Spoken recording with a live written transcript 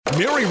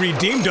Mary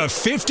redeemed a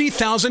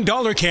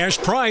 $50,000 cash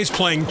prize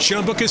playing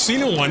Chumba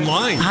Casino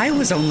online. I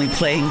was only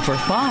playing for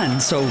fun,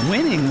 so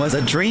winning was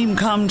a dream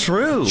come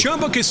true.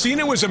 Chumba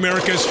Casino is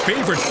America's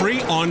favorite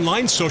free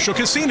online social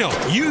casino.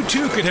 You,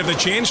 too, could have the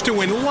chance to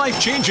win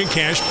life-changing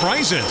cash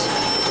prizes.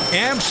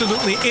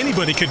 Absolutely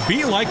anybody could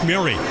be like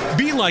Mary.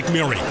 Be like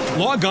Mary.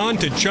 Log on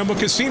to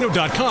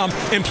ChumbaCasino.com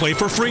and play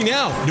for free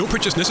now. No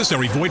purchase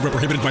necessary. Void where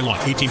prohibited by law.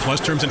 18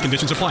 plus terms and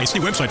conditions apply. See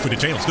website for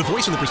details. The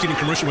voice in the preceding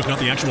commercial was not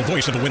the actual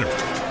voice of the winner.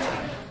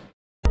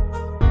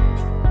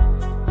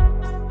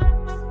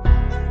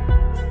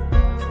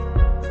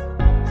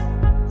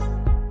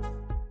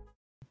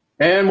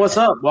 And what's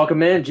up?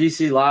 Welcome in.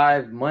 GC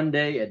Live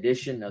Monday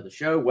edition of the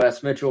show.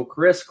 Wes Mitchell,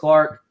 Chris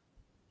Clark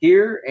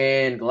here,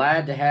 and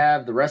glad to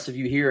have the rest of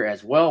you here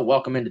as well.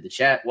 Welcome into the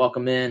chat.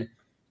 Welcome in.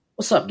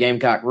 What's up,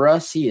 Gamecock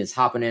Russ? He is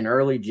hopping in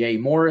early. Jay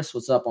Morris,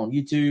 what's up on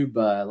YouTube?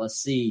 Let's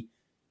see.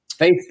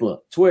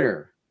 Facebook,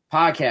 Twitter,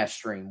 podcast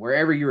stream,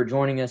 wherever you are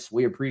joining us,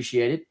 we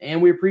appreciate it.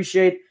 And we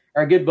appreciate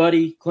our good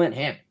buddy, Clint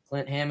Hammond.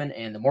 Clint Hammond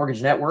and the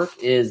Mortgage Network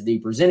is the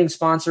presenting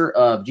sponsor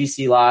of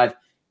GC Live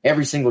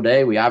every single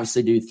day. We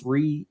obviously do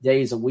 3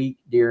 days a week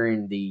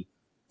during the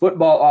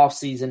football off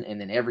season,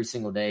 and then every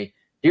single day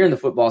during the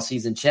football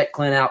season. Check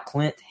Clint out,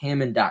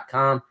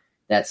 ClintHammond.com.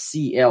 That's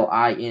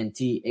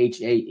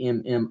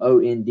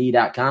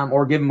ClintHammond.com,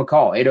 or give him a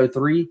call,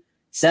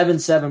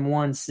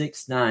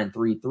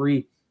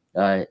 803-771-6933.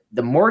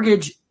 The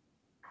mortgage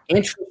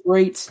interest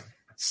rates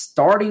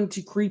starting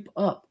to creep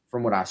up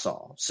from what I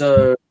saw.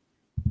 So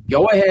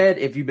go ahead,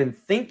 if you've been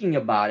thinking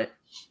about it,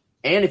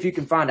 and if you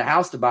can find a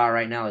house to buy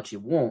right now that you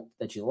want,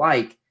 that you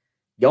like,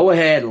 go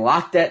ahead,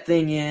 lock that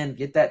thing in,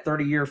 get that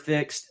 30-year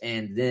fixed,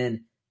 and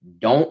then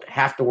don't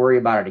have to worry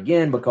about it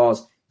again,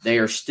 because they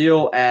are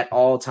still at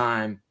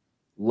all-time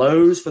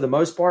lows for the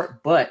most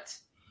part, but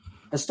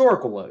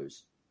historical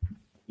lows.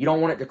 You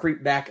don't want it to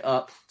creep back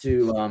up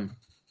to,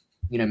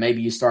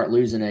 maybe you start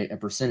losing a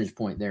percentage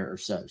point there or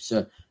so.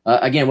 So,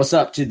 again, what's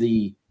up to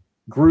the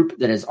group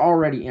that is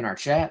already in our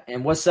chat,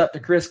 and what's up to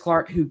Chris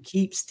Clark, who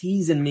keeps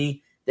teasing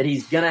me that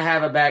he's going to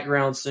have a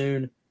background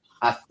soon.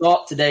 I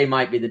thought today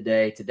might be the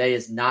day. Today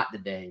is not the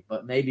day,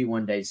 but maybe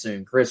one day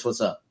soon. Chris,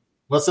 what's up?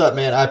 What's up,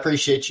 man? I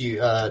appreciate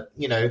you,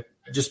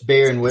 just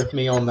bearing with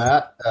me on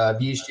that.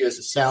 I've used you as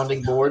a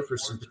sounding board for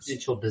some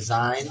potential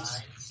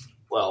designs.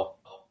 Well,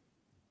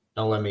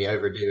 don't let me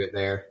overdo it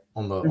there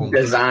on the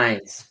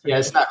designs. Yeah,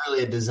 it's not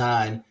really a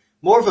design,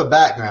 more of a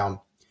background.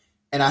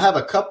 And I have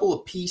a couple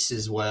of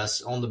pieces,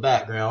 Wes, on the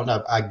background.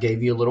 I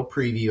gave you a little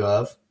preview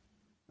of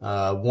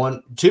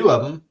two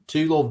of them,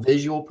 two little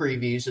visual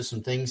previews of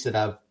some things that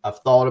I've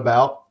thought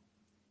about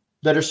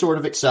that are sort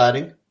of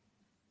exciting.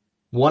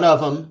 One of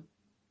them,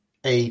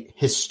 a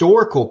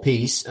historical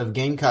piece of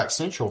Gamecock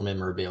Central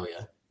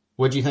memorabilia.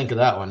 What do you think of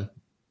that one?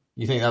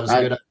 You think that was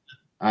a good idea?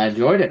 I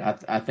enjoyed it.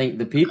 I think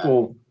the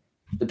people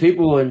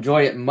will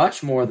enjoy it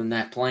much more than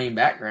that plain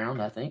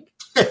background, I think.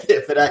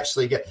 If it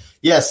actually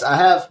yes, I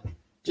have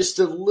just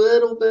a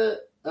little bit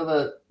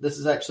of this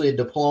is actually a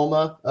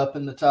diploma up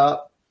in the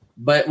top.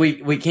 But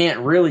we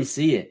can't really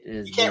see it.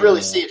 You can't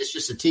really see it. It's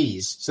just a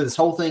tease. So this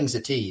whole thing's a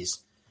tease.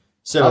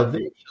 So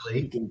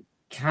eventually you can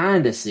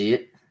kind of see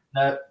it.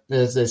 No,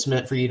 it's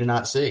meant for you to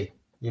not see.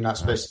 You're not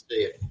supposed to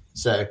see it.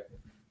 So,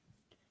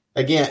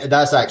 again,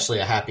 that's actually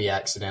a happy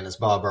accident, as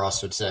Bob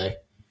Ross would say.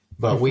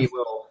 But we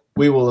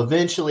will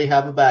eventually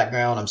have a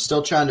background. I'm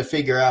still trying to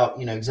figure out,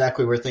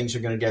 exactly where things are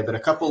going to go. But a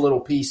couple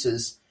little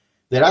pieces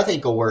that I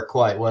think will work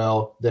quite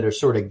well that are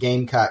sort of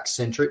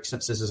Gamecock-centric,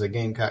 since this is a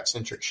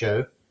Gamecock-centric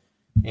show.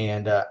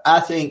 And I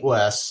think,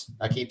 Wes,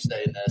 I keep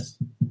saying this,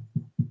 a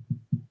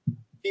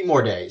few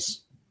more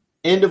days.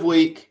 End of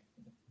week.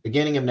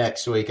 Beginning of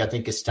next week, I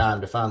think it's time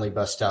to finally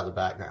bust out the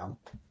background.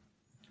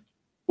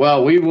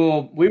 Well, we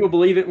will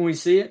believe it when we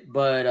see it,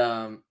 but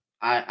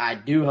I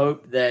do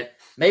hope that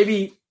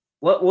maybe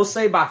we'll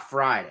say by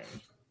Friday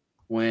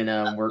when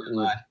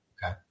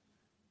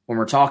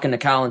we're talking to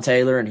Colin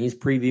Taylor and he's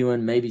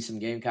previewing maybe some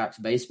Gamecocks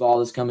baseball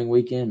this coming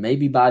weekend.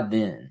 Maybe by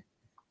then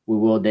we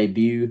will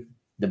debut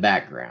the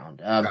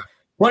background.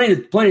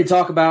 Plenty to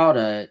talk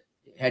about.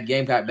 Had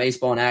Gamecock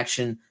baseball in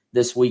action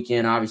this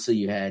weekend. Obviously,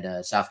 you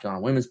had South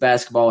Carolina women's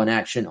basketball in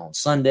action on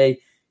Sunday,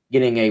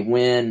 getting a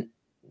win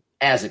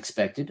as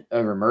expected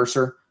over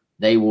Mercer.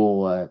 They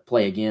will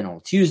play again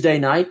on Tuesday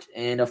night.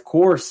 And, of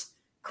course,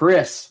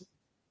 Chris,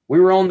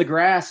 we were on the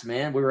grass,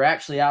 man. We were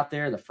actually out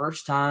there the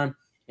first time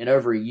in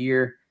over a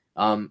year.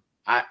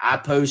 I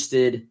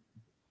posted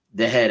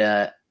that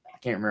I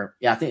can't remember.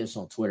 Yeah, I think it was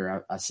on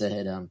Twitter. I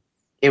said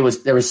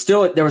there was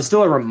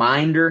still a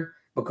reminder,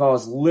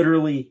 because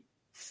literally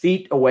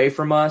feet away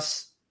from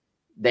us,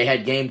 they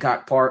had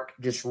Gamecock Park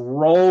just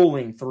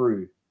rolling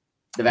through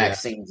the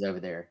vaccines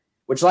over there,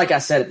 which, like I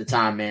said at the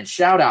time, man,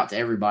 shout out to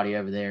everybody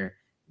over there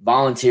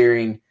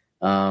volunteering.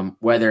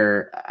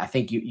 Whether I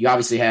think you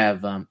obviously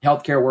have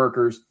healthcare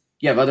workers,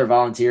 you have other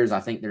volunteers.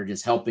 I think they're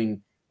just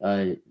helping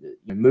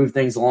move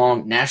things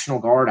along. National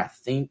Guard, I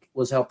think,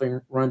 was helping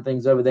run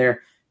things over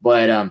there.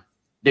 But,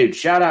 dude,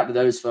 shout out to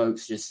those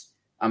folks. Just,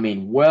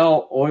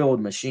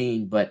 well-oiled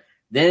machine, but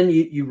Then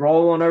you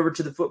roll on over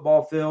to the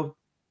football field.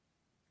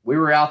 We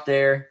were out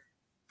there,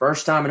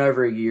 first time in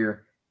over a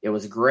year. It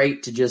was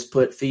great to just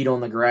put feet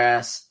on the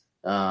grass.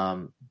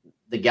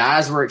 The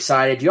guys were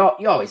excited. You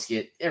always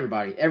get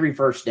everybody every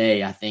first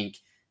day. I think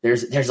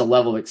there's a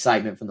level of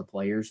excitement from the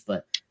players,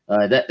 but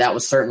that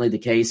was certainly the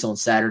case on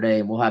Saturday,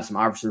 and we'll have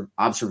some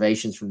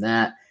observations from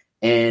that.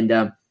 And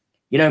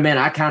man,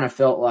 I kind of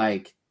felt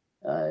like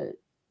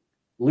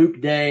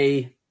Luke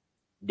Day,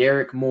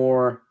 Derek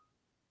Moore,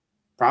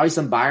 probably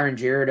some Byron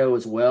Gerardo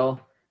as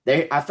well.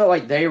 I felt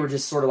like they were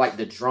just sort of like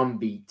the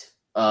drumbeat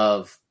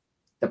of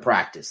the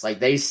practice. Like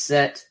they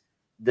set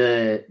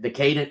the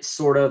cadence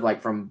sort of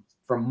like from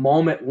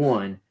moment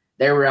one.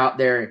 They were out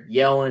there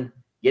yelling,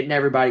 getting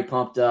everybody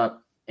pumped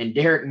up. And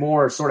Derek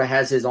Moore sort of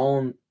has his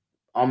own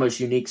almost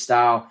unique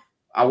style.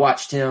 I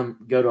watched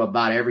him go to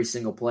about every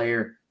single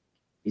player.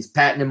 He's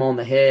patting him on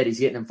the head. He's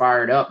getting them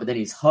fired up, but then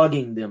he's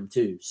hugging them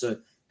too. So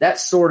that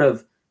sort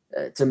of,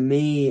 to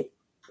me,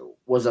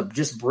 was a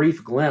just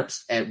brief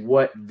glimpse at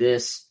what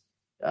this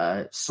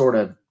sort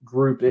of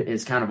group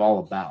is kind of all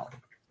about.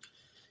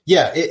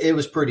 Yeah, it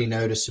was pretty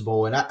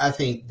noticeable. And I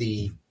think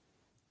the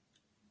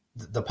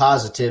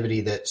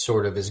positivity that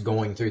sort of is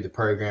going through the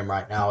program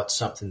right now, it's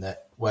something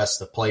that Wes,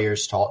 the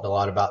players, talked a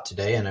lot about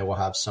today. And I will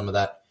have some of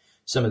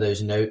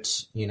those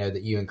notes,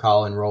 that you and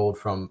Colin rolled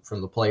from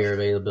the player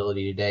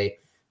availability today.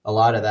 A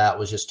lot of that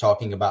was just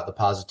talking about the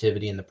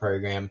positivity in the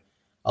program.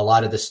 A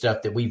lot of the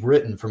stuff that we've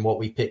written from what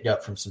we picked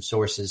up from some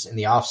sources in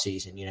the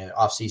offseason,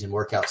 offseason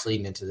workouts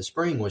leading into the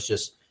spring, was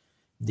just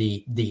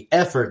the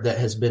effort that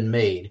has been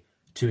made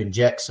to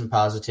inject some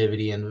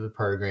positivity into the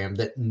program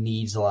that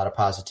needs a lot of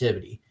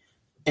positivity.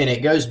 And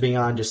it goes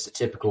beyond just the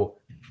typical,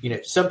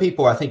 some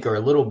people I think are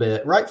a little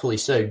bit, rightfully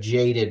so,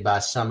 jaded by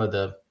some of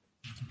the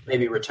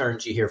maybe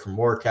returns you hear from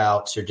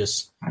workouts, or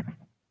just,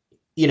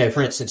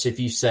 for instance, if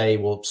you say,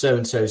 well,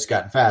 so-and-so's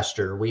gotten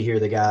faster, we hear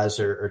the guys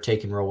are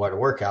taking real water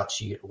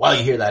workouts. You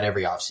hear that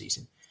every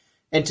offseason.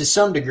 And to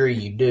some degree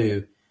you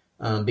do,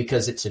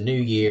 because it's a new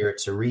year,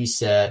 it's a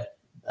reset,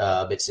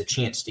 it's a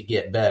chance to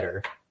get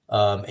better.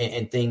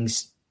 And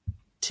things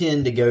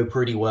tend to go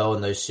pretty well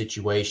in those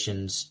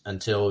situations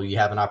until you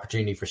have an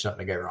opportunity for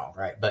something to go wrong,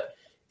 right? But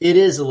it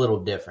is a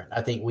little different.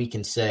 I think we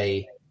can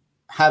say,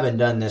 having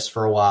done this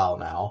for a while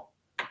now,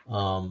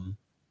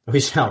 we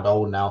sound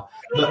old now,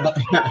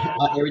 but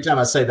every time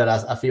I say that,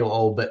 I feel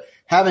old. But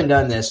having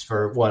done this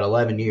for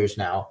 11 years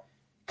now,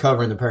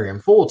 covering the program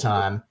full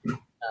time,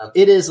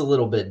 it is a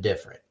little bit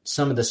different.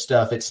 Some of the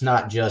stuff, it's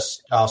not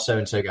just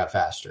so-and-so got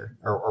faster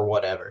or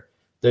whatever.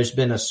 There's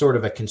been a sort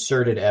of a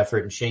concerted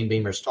effort, and Shane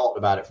Beamer's talked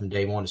about it from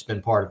day one. It's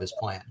been part of his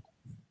plan,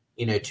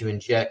 to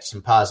inject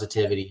some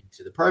positivity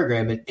into the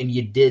program. And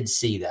you did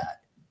see that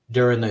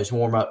during those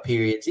warm-up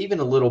periods, even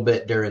a little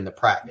bit during the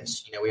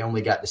practice. We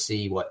only got to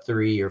see,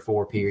 3 or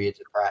 4 periods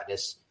of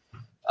practice.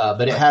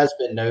 But it has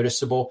been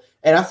noticeable.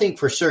 And I think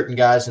for certain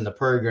guys in the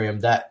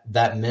program,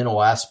 that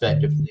mental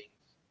aspect of things,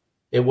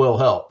 it will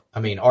help.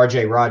 I mean,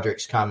 R.J.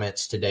 Roderick's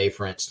comments today,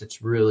 for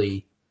instance,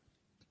 really,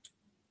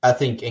 I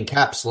think,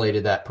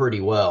 encapsulated that pretty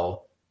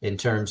well in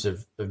terms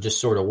of just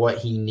sort of what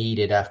he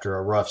needed after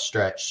a rough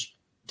stretch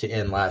to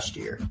end last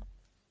year.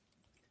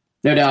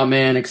 No doubt,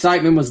 man.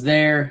 Excitement was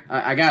there.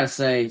 I got to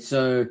say,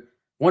 so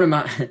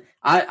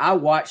I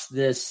watched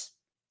this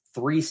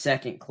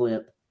 3-second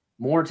clip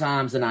more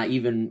times than I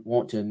even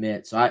want to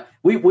admit. So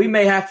we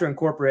may have to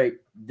incorporate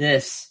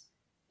this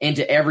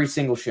into every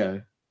single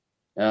show.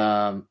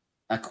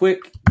 A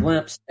quick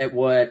glimpse at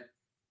what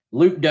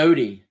Luke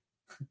Doty,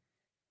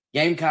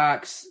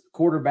 Gamecocks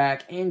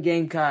quarterback and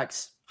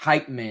Gamecocks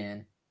hype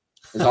man,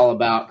 is all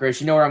about.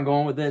 Chris, you know where I'm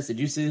going with this? Did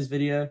you see this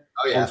video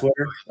on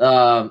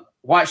Twitter?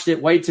 Watched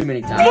it way too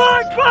many times.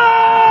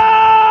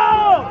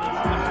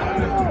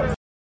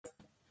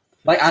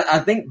 Like I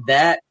think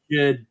that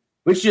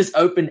we should just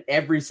open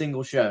every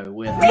single show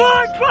with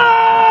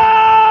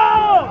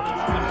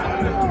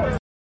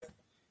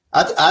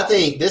I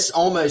think this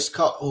almost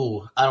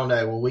I don't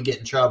know, will we get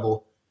in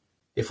trouble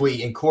if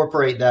we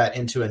incorporate that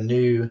into a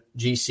new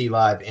GC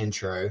Live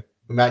intro?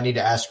 We might need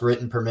to ask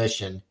written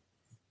permission,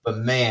 but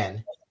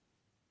man,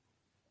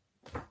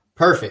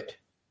 perfect.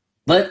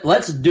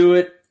 Let's do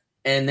it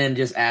and then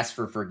just ask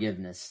for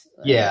forgiveness.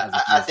 Yeah,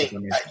 I think.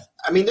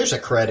 I mean, there's a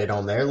credit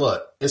on there.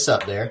 Look, it's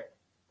up there.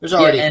 There's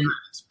already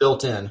credits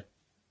built in.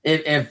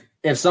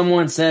 If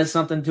someone says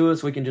something to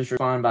us, we can just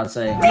respond by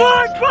saying,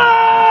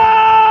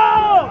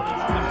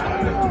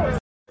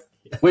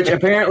 which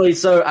apparently.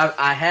 So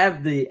I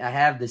have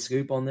the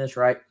scoop on this,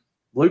 right?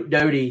 Luke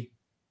Doty,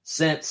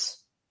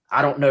 since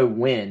I don't know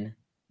when,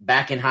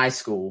 back in high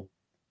school,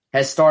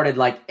 has started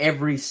like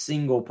every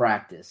single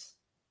practice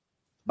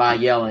by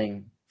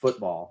yelling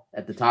football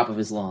at the top of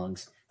his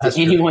lungs to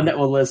anyone that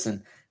will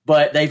listen.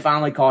 But they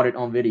finally caught it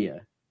on video.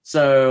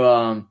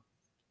 So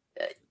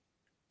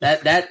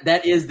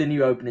that is the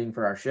new opening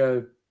for our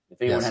show.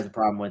 If anyone has a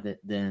problem with it,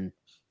 then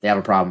they have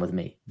a problem with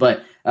me.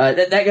 But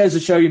that goes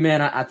to show you,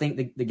 man, I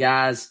think the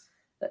guys,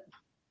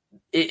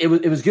 it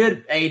was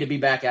good, to be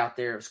back out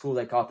there. It was cool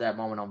they caught that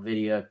moment on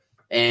video.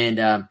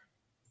 And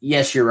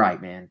yes, you're right,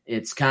 man.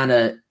 It's kind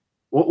of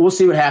we'll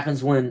see what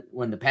happens when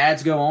the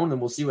pads go on, and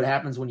we'll see what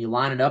happens when you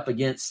line it up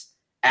against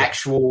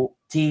actual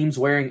teams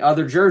wearing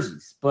other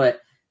jerseys. But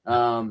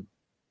I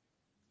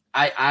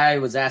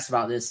was asked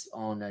about this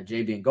on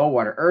JB and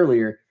Goldwater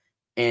earlier,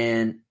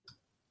 and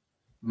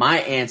my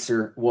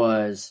answer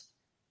was,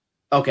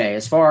 okay,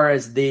 as far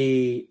as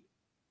the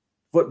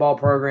football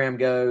program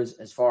goes,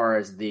 as far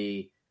as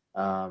the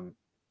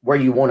where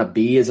you want to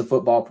be as a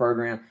football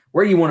program,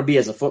 where you want to be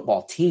as a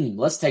football team,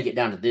 let's take it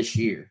down to this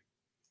year.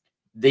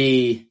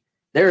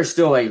 There is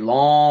still a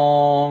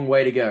long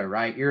way to go,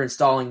 right? You're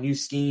installing new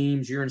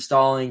schemes. You're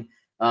installing,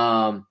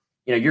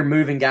 you're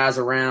moving guys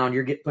around.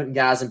 You're putting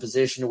guys in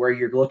position to where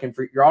you're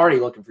already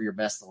looking for your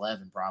best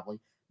 11 probably,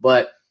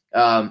 but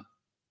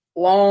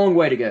long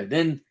way to go.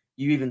 Then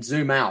you even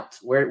zoom out.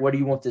 What do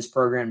you want this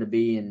program to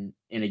be in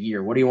a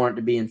year? What do you want it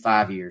to be in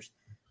 5 years?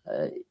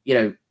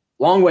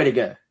 Long way to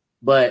go.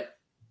 But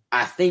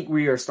I think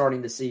we are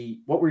starting to see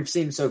what we've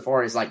seen so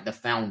far is like the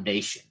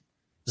foundation.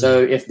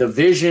 So if the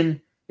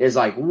vision is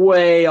like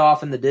way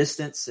off in the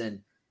distance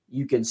and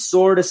you can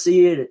sort of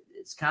see it,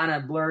 it's kind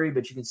of blurry,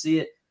 but you can see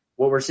it.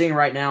 What we're seeing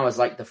right now is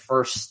like the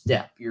first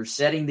step. You're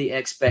setting the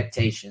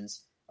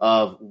expectations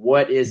of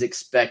what is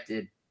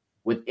expected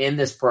within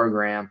this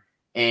program.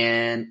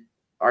 And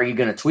are you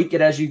going to tweak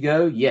it as you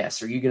go?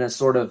 Yes. Are you going to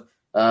sort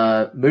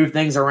of move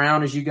things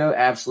around as you go?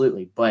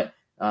 Absolutely. But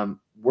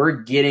we're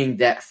getting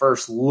that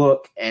first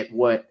look at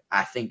what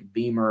I think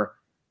Beamer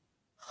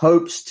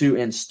hopes to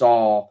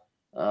install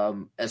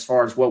as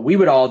far as what we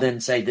would all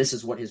then say this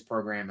is what his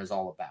program is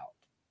all about.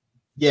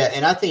 Yeah,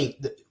 and I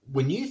think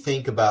when you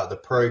think about the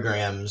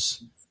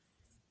programs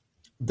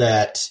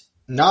that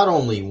not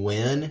only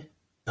win,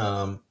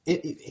 and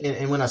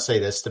when I say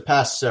this, the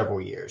past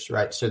several years,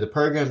 right? So the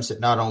programs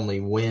that not only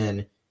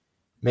win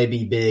may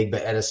be big,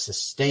 but at a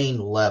sustained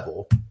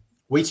level,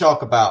 we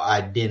talk about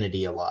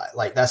identity a lot.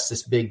 Like that's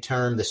this big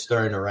term that's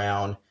thrown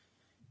around.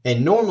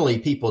 And normally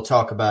people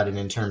talk about it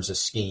in terms of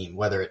scheme,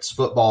 whether it's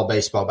football,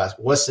 baseball,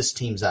 basketball. What's this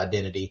team's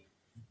identity?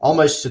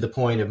 Almost to the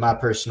point of my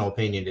personal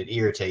opinion, it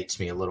irritates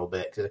me a little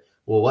bit.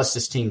 Well, what's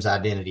this team's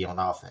identity on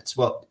offense?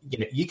 Well,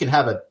 you can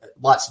have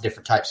lots of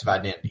different types of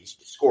identities.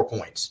 Score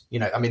points.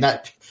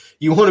 That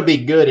you want to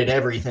be good at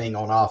everything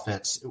on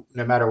offense,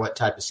 no matter what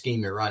type of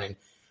scheme you're running.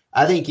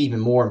 I think even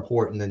more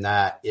important than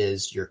that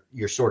is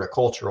your sort of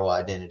cultural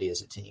identity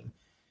as a team.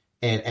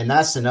 And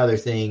that's another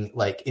thing,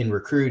 like in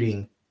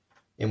recruiting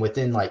and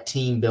within like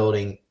team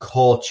building,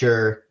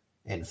 culture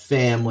and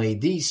family,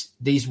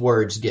 these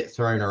words get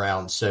thrown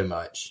around so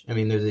much. I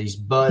mean, there's these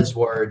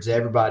buzzwords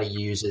everybody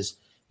uses.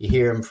 You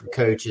hear them from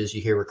coaches,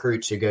 you hear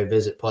recruits who go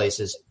visit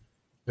places.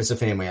 It's a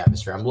family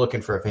atmosphere. I'm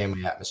looking for a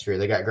family atmosphere.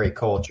 They got great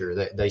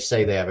culture. They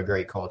say they have a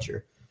great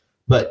culture.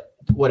 But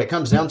what it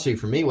comes down to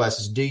for me,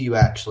 Wes, is do you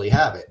actually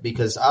have it?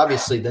 Because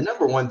obviously the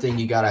number one thing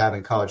you got to have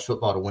in college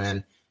football to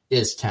win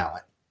is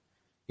talent.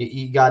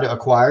 You got to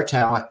acquire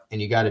talent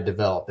and you got to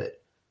develop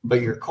it.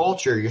 But your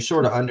culture, your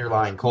sort of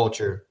underlying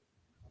culture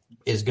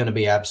is going to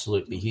be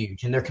absolutely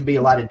huge. And there can be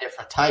a lot of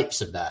different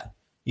types of that.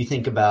 You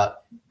think about,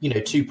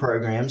 two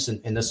programs,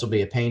 and this will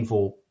be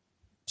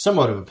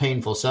somewhat of a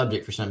painful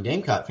subject for some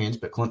Gamecock fans,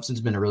 but Clemson's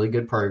been a really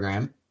good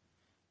program.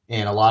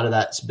 And a lot of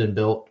that's been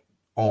built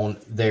on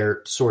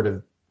their sort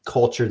of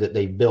culture that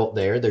they built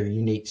there, their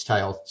unique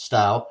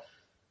style.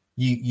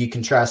 You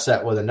contrast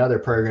that with another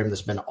program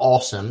that's been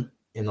awesome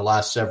in the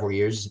last several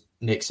years,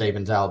 Nick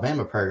Saban's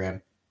Alabama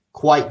program,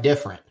 quite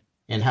different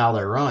in how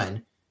they're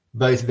run,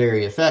 both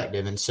very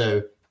effective. And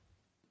so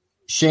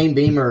Shane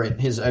Beamer in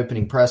his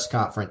opening press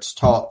conference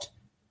talked,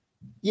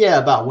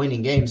 about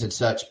winning games and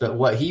such, but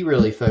what he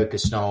really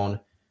focused on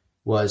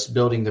was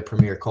building the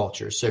premier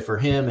culture. So for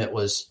him, it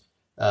was,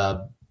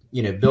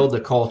 build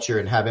the culture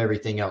and have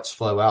everything else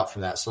flow out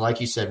from that. So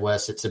like you said,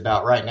 Wes, it's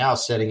about right now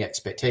setting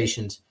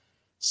expectations,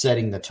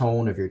 setting the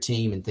tone of your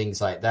team and things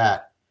like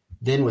that.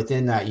 Then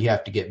within that, you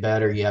have to get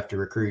better. You have to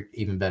recruit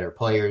even better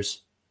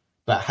players.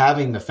 But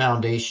having the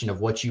foundation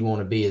of what you want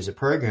to be as a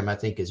program, I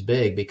think, is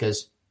big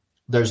because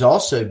there's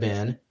also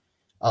been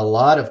a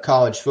lot of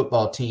college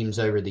football teams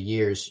over the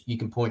years. You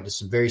can point to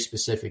some very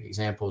specific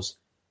examples.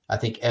 I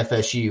think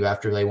FSU,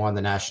 after they won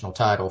the national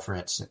title, for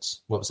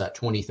instance,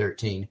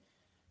 2013,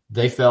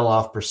 they fell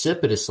off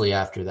precipitously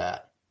after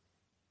that.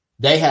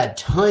 They had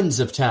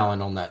tons of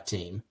talent on that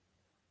team.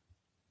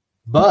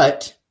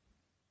 But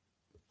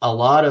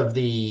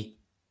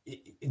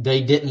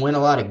they didn't win a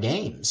lot of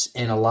games.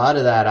 And a lot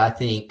of that, I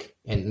think,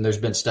 and there's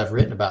been stuff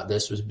written about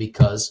this, was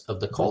because of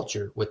the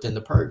culture within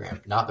the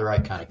program. Not the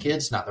right kind of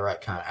kids, not the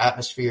right kind of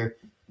atmosphere.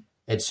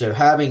 And so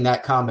having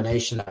that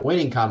combination, that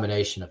winning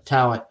combination of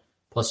talent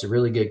plus a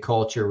really good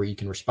culture where you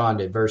can respond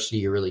to adversity,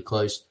 you're really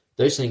close,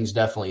 those things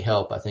definitely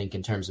help, I think,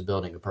 in terms of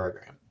building a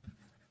program.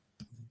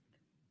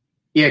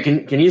 Yeah,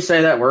 can you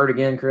say that word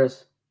again,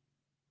 Chris?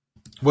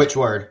 Which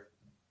word?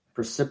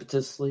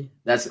 Precipitously.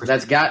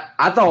 That's got.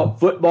 I thought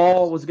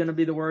football was going to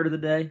be the word of the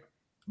day,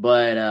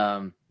 but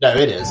no,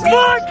 it is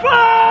football.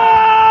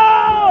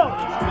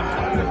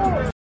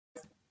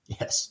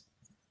 Yes,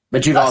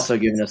 But you've also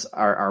given us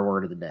our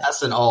word of the day.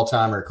 That's an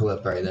all-timer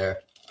clip right there.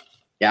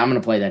 Yeah, I'm going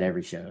to play that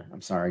every show.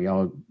 I'm sorry.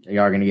 Y'all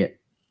are going to get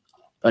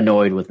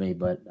annoyed with me,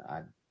 but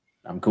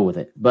I'm cool with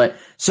it. But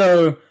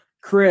so,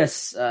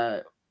 Chris,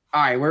 all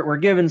right, we're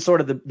giving sort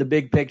of the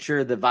big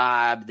picture, the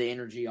vibe, the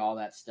energy, all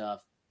that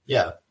stuff.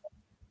 Yeah.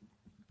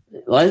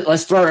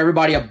 Let's throw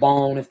everybody a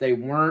bone if they're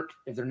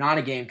not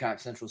a Gamecock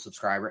Central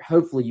subscriber.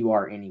 Hopefully you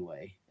are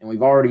anyway. And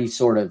we've already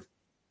sort of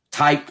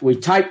typed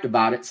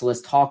about it, so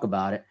let's talk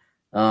about it.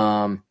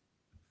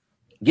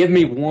 Give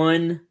me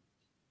one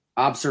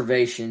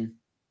observation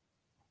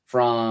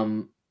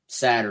from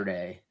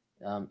Saturday,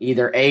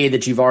 either A,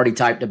 that you've already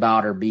typed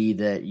about, or B,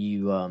 that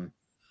you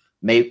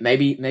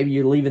maybe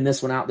you're leaving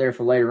this one out there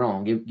for later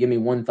on. Give me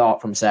one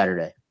thought from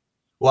Saturday.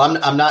 Well,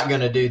 I'm not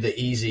going to do the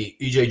easy.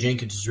 EJ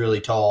Jenkins is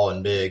really tall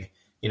and big.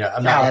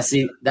 I'm not.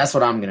 See, that's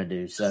what I'm going to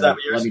do. So let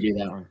me do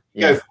that one.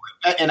 Yeah.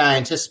 And I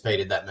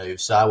anticipated that move,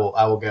 so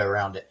I will go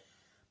around it.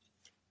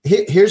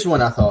 Here's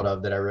one I thought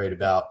of that I wrote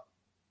about.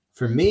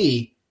 For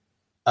me,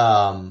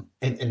 and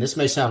this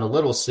may sound a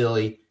little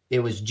silly, it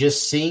was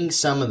just seeing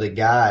some of the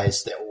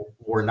guys that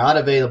were not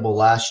available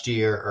last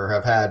year or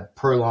have had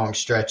prolonged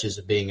stretches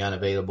of being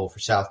unavailable for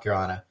South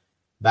Carolina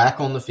back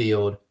on the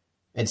field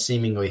and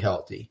seemingly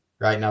healthy.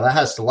 Right now, that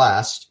has to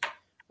last.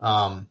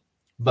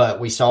 But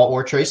we saw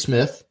Ortre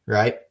Smith,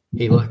 right?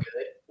 He looked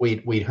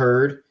good. We'd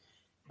heard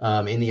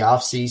in the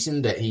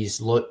offseason that he's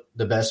looked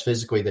the best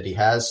physically that he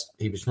has.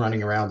 He was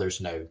running around.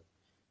 There's no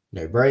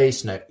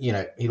brace,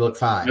 he looked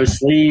fine. No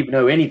sleeve,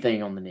 no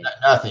anything on the knee.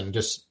 Nothing,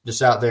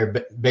 just out there,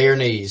 bare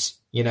knees.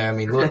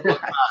 Look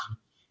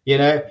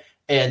fine.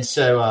 And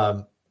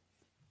so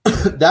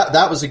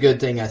that was a good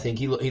thing. I think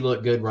he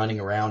looked good running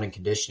around and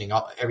conditioning.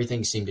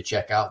 Everything seemed to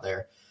check out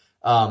there.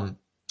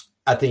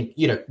 I think,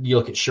 you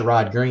look at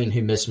Sherrod Green,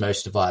 who missed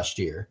most of last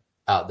year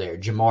out there.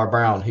 Jamar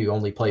Brown, who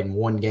only played in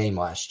one game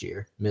last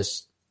year,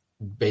 missed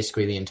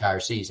basically the entire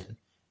season.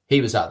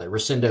 He was out there.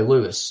 Rosendo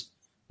Lewis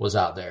was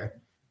out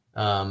there.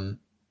 The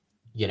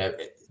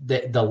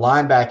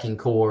linebacking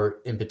core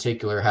in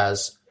particular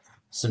has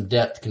some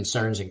depth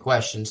concerns and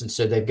questions, and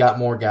so they've got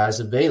more guys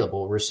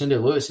available.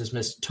 Rosendo Lewis has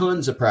missed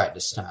tons of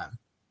practice time.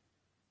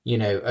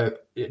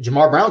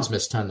 Jamar Brown's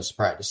missed tons of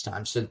practice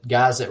time. So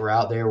guys that were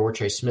out there,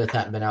 Ortre Smith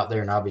hadn't been out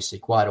there in obviously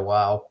quite a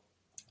while.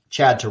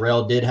 Chad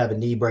Terrell did have a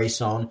knee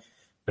brace on,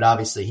 but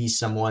obviously he's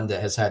someone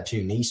that has had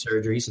 2 knee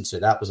surgeries, and so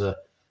that was a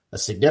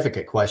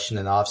significant question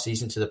in the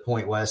offseason, to the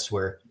point, Wes,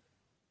 where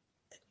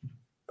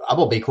I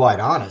will be quite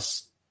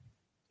honest,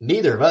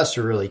 neither of us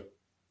are really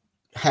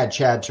had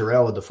Chad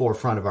Terrell at the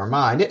forefront of our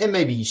mind. And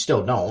maybe you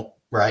still don't,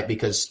 right?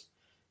 Because you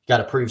got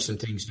to prove some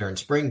things during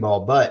spring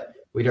ball, but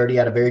we'd already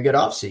had a very good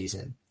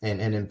offseason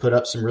and put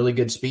up some really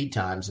good speed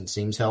times and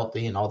seems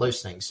healthy and all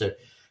those things. So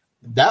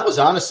that was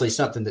honestly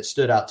something that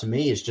stood out to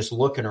me, is just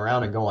looking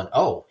around and going,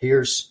 oh,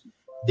 here's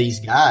these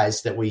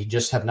guys that we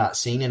just have not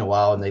seen in a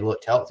while, and they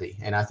looked healthy.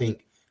 And I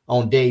think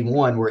on day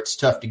one, where it's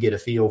tough to get a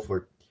feel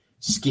for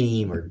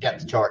scheme or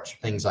depth charts,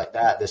 things like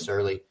that this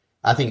early,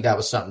 I think that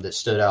was something that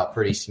stood out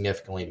pretty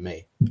significantly to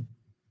me.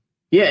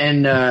 Yeah,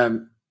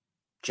 and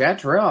Chad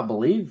Terrell, I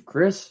believe,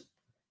 Chris,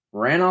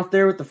 ran off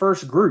there with the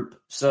first group.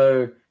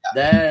 So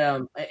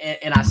that,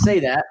 and I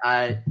say that,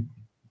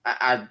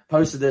 I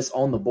posted this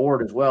on the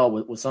board as well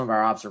with some of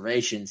our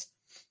observations.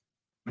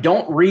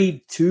 Don't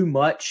read too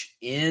much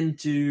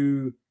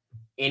into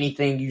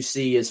anything you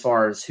see as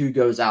far as who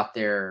goes out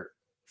there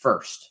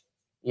first,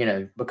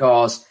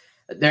 because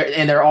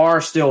there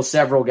are still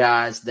several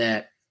guys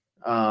that,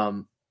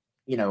 are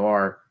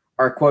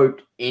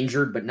quote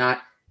injured, but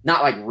not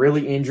like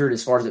really injured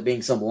as far as it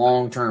being some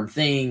long-term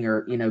thing,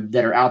 or,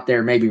 that are out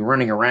there maybe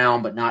running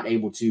around, but not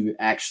able to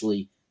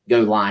actually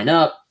go line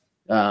up.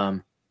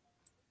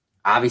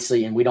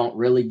 Obviously, and we don't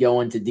really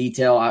go into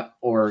detail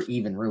or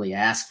even really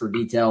ask for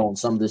detail on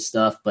some of this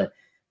stuff, but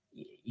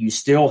you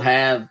still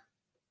have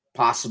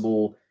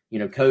possible,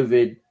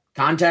 COVID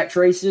contact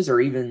traces, or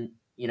even,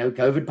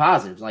 COVID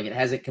positives. Like, it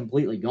hasn't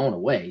completely gone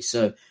away.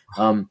 So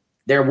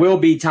there will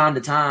be time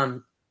to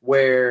time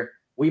where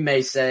we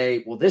may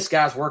say, well, this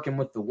guy's working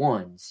with the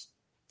ones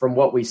from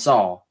what we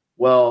saw.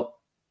 Well,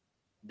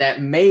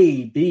 that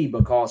may be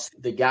because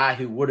the guy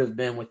who would have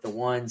been with the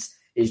ones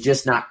is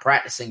just not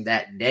practicing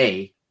that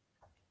day,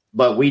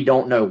 but we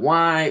don't know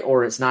why,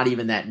 or it's not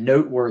even that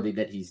noteworthy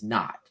that he's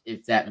not,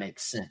 if that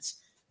makes sense.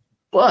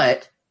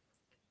 But,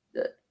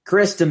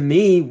 Chris, to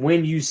me,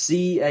 when you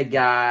see a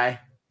guy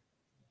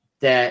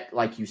that,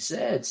 like you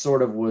said,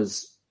 sort of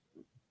was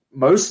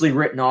mostly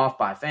written off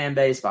by fan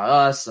base, by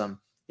us,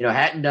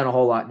 hadn't done a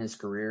whole lot in his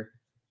career,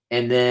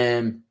 and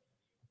then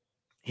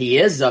he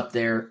is up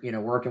there,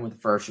 working with the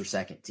first or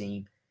second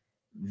team,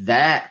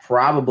 that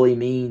probably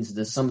means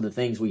that some of the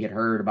things we had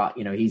heard about,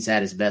 he's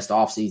had his best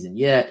offseason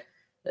yet.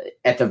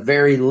 At the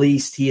very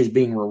least, he is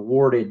being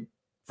rewarded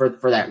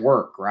for that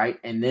work, right?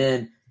 And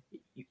then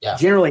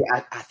generally,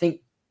 I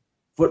think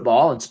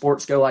football and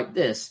sports go like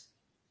this.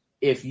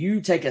 If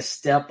you take a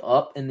step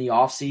up in the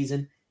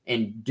offseason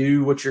and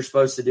do what you're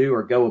supposed to do,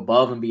 or go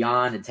above and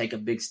beyond and take a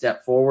big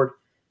step forward,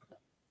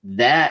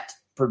 that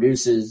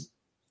produces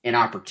an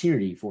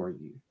opportunity for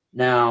you.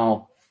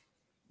 Now,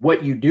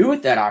 what you do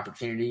with that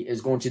opportunity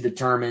is going to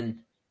determine,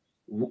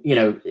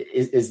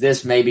 is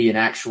this maybe an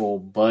actual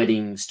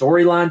budding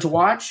storyline to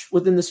watch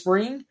within the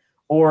spring?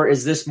 Or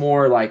is this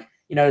more like,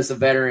 it's a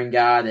veteran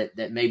guy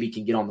that maybe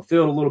can get on the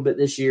field a little bit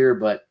this year,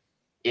 but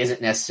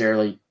isn't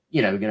necessarily,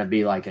 going to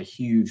be like a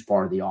huge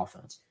part of the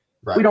offense.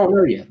 Right. We don't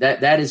know yet.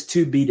 That is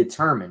to be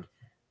determined.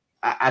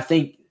 I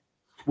think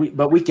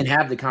but we can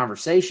have the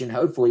conversation,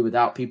 hopefully,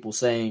 without people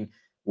saying,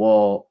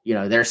 well,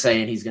 they're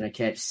saying he's going to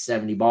catch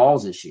 70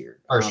 balls this year.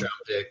 First round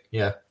pick.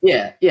 Yeah.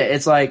 Yeah. Yeah.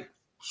 It's like,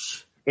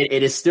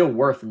 it is still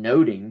worth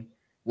noting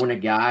when a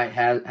guy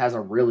has a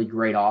really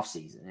great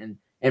offseason.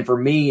 And for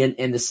me,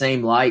 in the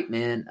same light,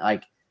 man,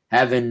 like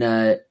having,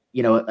 a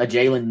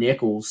Jalen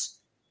Nichols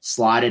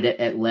slotted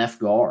at left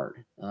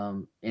guard.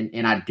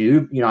 And I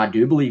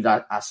do believe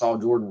I saw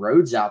Jordan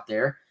Rhodes out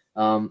there,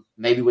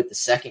 maybe with the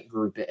second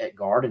group at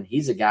guard, and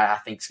he's a guy I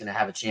think is going to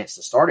have a chance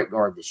to start at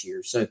guard this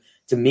year. So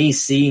to me,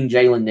 seeing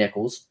Jalen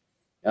Nichols,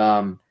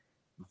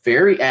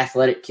 very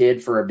athletic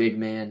kid for a big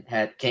man,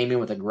 came in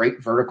with a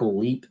great vertical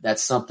leap.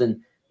 That's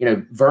something, a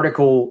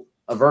vertical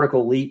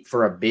leap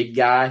for a big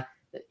guy.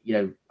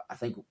 I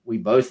think we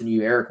both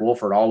knew Eric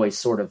Wolford always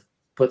sort of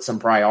put some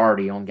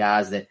priority on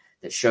guys that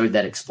showed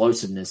that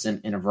explosiveness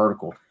in a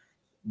vertical.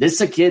 This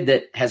is a kid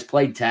that has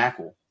played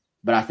tackle,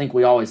 but I think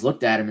we always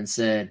looked at him and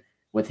said,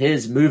 with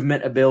his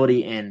movement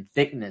ability and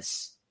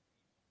thickness,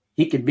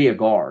 he could be a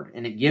guard,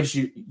 and it gives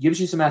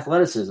you some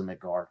athleticism at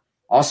guard.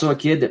 Also a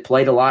kid that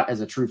played a lot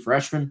as a true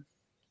freshman,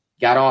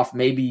 got off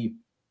maybe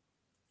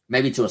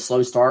to a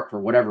slow start for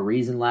whatever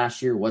reason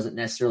last year, wasn't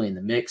necessarily in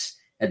the mix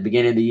at the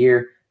beginning of the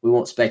year. We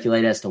won't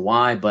speculate as to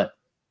why, but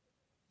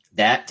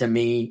that to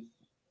me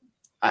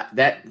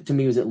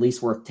was at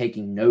least worth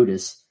taking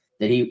notice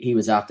that he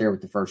was out there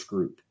with the first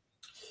group.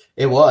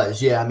 It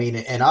was, yeah. I mean,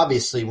 and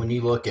obviously when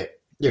you look at,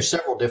 there's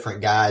several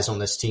different guys on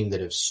this team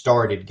that have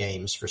started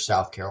games for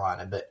South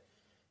Carolina, but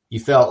you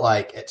felt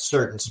like at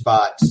certain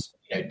spots,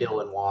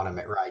 Dylan Wanham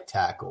at right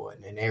tackle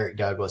and Eric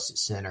Douglas at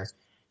center,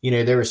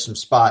 there were some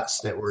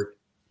spots that were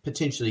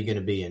potentially going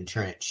to be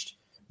entrenched,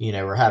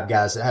 or have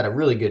guys that had a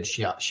really good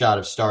shot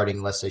of starting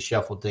unless they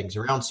shuffled things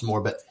around some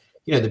more. But,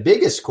 the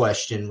biggest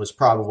question was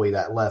probably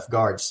that left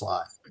guard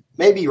slot.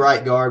 Maybe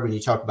right guard when you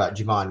talk about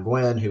Javon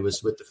Gwynn, who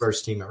was with the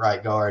first team at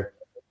right guard.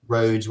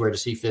 Rhodes, where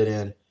does he fit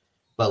in?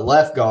 But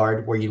left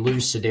guard, where you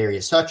lose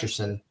Sedarius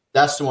Hutcherson,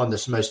 that's the one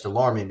that's most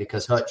alarming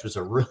because Hutch was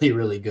a really,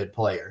 really good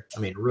player.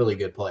 I mean, really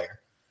good player.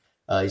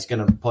 He's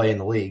going to play in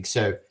the league.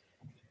 So,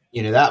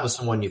 that was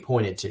the one you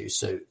pointed to.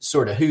 So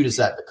sort of who does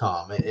that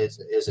become? Is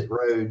it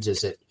Rhodes?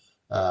 Is it,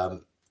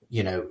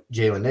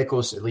 Jalen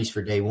Nichols, at least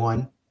for day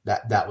one?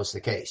 That was the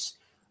case.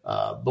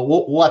 But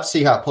we'll have to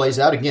see how it plays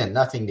out. Again,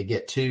 nothing to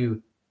get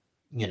too,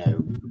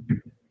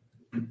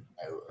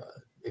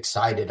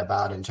 excited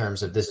about in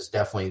terms of this is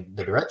definitely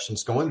the direction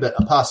it's going, but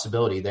a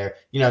possibility there.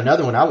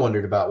 Another one I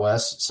wondered about,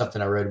 Wes, something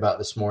I wrote about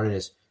this morning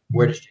is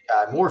where does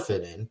Ja'Kai Moore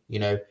fit in?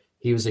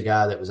 He was a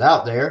guy that was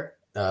out there,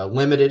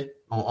 limited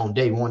on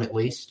day one at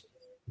least.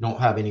 Don't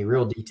have any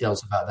real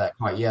details about that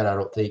quite yet, I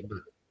don't think, but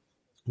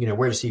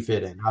where does he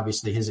fit in?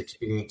 Obviously his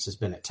experience has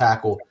been at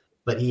tackle,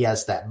 but he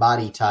has that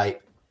body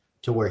type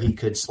to where he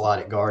could slot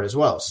at guard as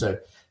well. So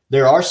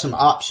there are some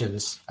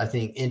options, I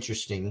think,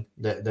 interesting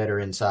that are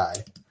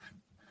inside.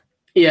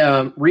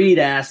 Yeah, Reed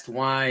asked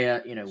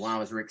why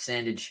was Rick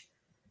Sandage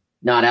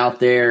not out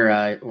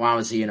there? Why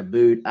was he in a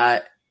boot?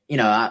 I'll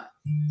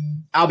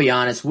be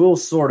honest,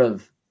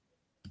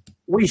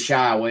 we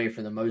shy away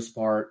for the most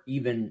part,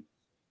 even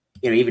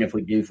if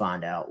we do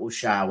find out, we'll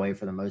shy away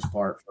for the most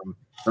part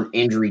from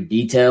injury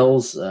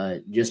details,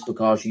 just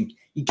because you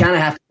kind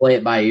of have to play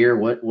it by ear.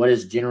 What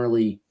is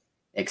generally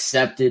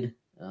accepted,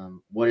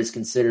 what is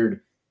considered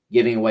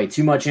giving away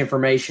too much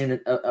information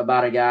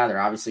about a guy.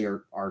 There obviously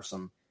are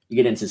some. You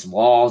get into some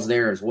laws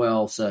there as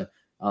well. So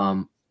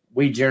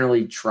we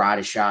generally try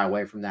to shy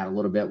away from that a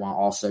little bit while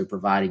also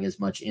providing as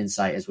much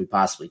insight as we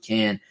possibly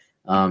can.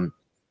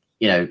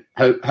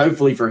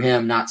 Hopefully for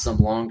him, not some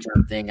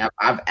long-term thing. I've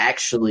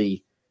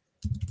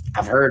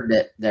heard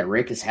that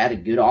Rick has had a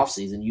good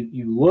offseason.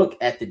 You look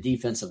at the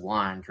defensive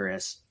line,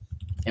 Chris,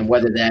 and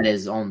whether that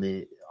is on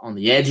the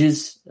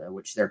edges,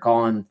 which they're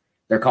calling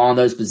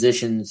those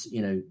positions,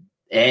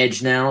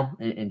 edge now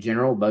in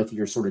general, both of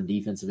your sort of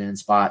defensive end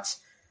spots.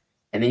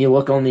 And then you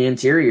look on the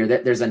interior,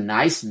 that there's a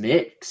nice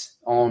mix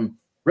on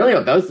really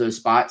on both those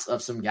spots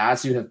of some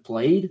guys who have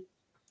played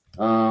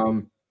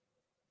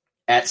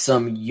at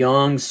some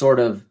young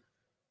sort of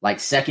like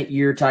second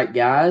year type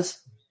guys.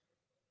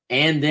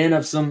 And then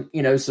of some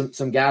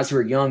guys who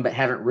are young but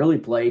haven't really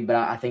played, but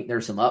I think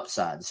there's some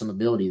upside, some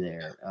ability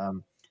there.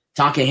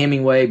 Tonka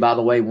Hemingway, by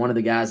the way, one of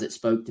the guys that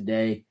spoke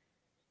today,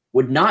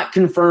 would not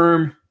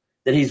confirm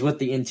that he's with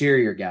the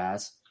interior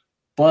guys,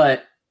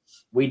 but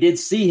we did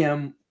see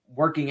him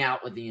working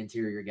out with the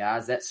interior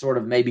guys. That sort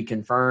of maybe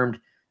confirmed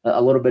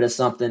a little bit of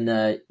something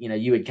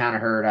you had kind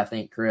of heard, I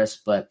think, Chris.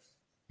 But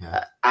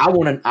I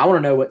want to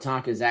know what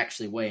Tonka is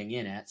actually weighing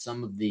in at.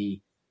 Some of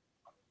the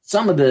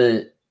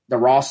the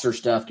roster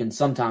stuff can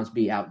sometimes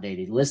be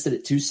outdated. Listed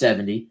at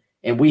 270,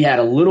 and we had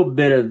a little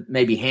bit of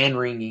maybe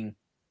hand-wringing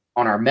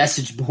on our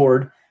message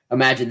board,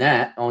 imagine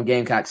that, on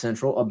Gamecock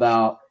Central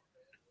about,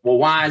 well,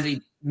 why is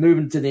he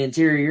moving to the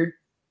interior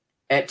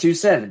at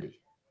 270?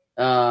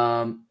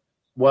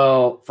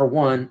 Well, for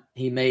one,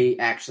 he may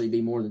actually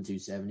be more than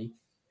 270.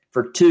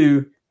 For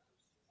two,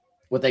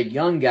 with a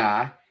young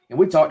guy, and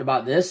we talked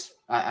about this,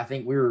 I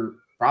think we were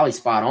probably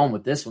spot on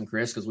with this one,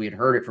 Chris, because we had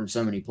heard it from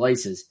so many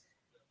places.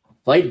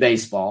 Played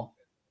baseball,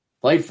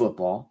 played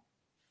football,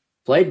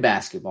 played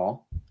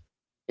basketball.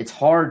 It's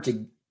hard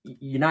to –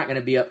 you're not going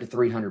to be up to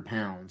 300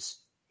 pounds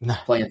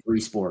playing 3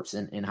 sports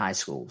in high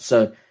school.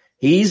 So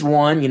he's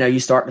one, you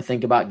start to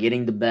think about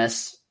getting the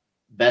best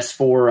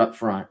 4 up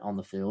front on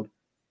the field.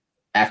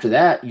 After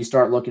that, you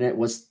start looking at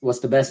what's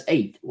the best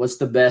 8. What's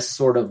the best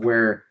sort of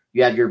where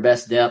you have your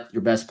best depth,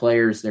 your best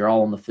players, they're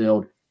all on the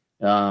field.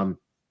 I'm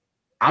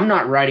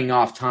not writing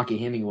off Tonka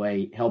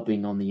Hemingway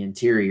helping on the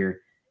interior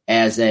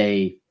as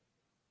a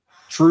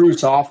true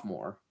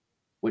sophomore,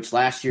 which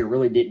last year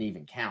really didn't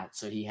even count.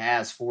 So he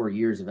has 4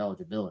 years of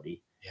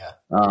eligibility.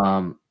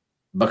 Yeah.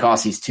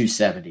 Because he's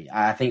 270.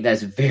 I think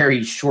that's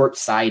very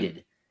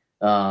short-sighted.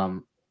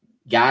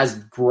 Guys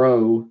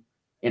grow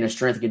in a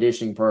strength and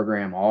conditioning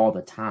program all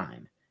the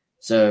time.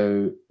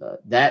 So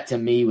that to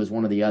me was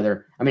one of the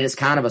other – I mean, it's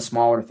kind of a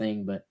smaller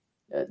thing, but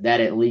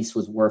that at least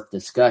was worth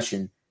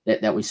discussion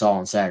that we saw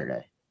on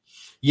Saturday.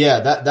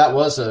 Yeah, that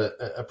was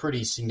a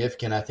pretty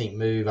significant, I think,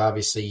 move.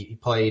 Obviously, he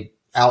played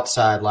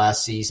outside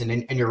last season.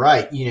 And you're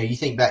right. You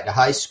think back to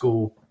high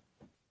school,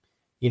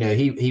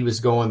 he was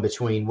going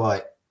between,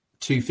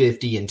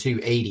 250 and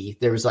 280.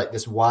 There was like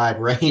this wide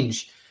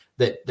range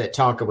that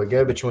Tonka would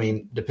go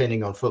between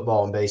depending on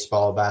football and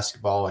baseball,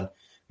 basketball. And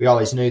we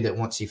always knew that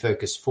once he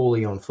focused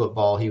fully on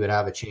football, he would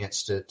have a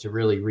chance to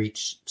really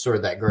reach sort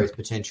of that growth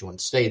potential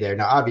and stay there.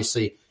 Now,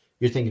 obviously,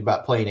 you're thinking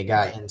about playing a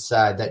guy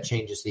inside. That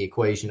changes the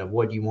equation of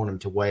what you want him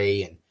to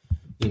weigh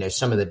and,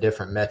 some of the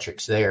different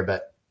metrics there.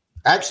 But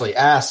I actually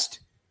asked,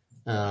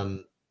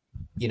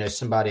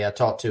 somebody I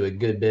talked to a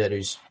good bit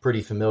who's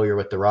pretty familiar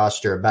with the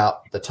roster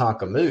about the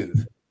Tonka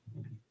move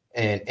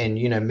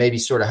and maybe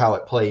sort of how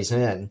it plays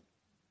in.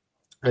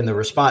 And the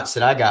response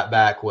that I got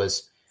back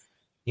was,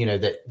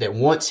 that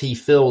once he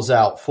fills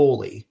out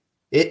fully,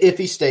 if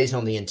he stays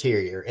on the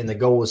interior and the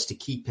goal is to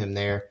keep him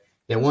there,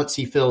 then once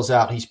he fills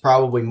out, he's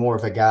probably more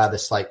of a guy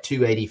that's like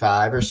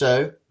 285 or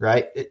so,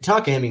 right?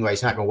 Tonka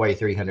Hemingway's not going to weigh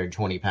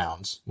 320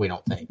 pounds, we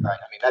don't think, right?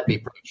 I mean, that'd be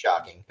pretty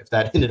shocking if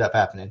that ended up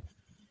happening.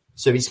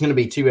 So he's going to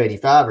be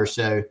 285 or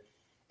so.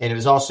 And it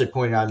was also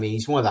pointed out to me,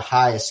 he's one of the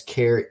highest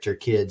character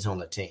kids on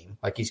the team.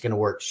 Like he's going to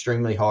work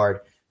extremely hard.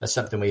 That's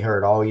something we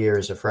heard all year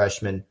as a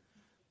freshman.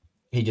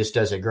 He just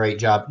does a great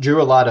job.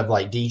 Drew a lot of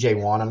like DJ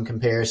Wanham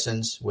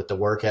comparisons with the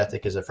work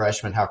ethic as a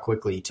freshman, how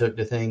quickly he took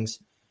to things.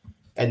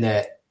 And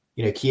that,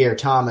 Kier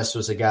Thomas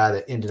was a guy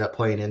that ended up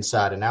playing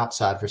inside and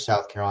outside for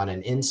South Carolina,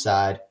 and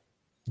inside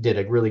did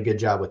a really good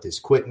job with his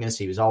quickness.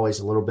 He was always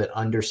a little bit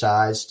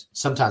undersized,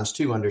 sometimes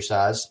too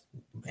undersized,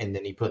 and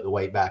then he put the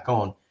weight back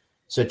on.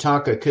 So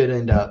Tonka could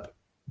end up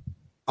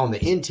on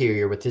the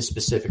interior with his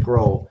specific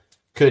role,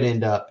 could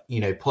end up,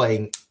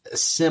 playing a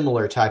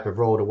similar type of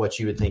role to what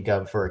you would think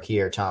of for a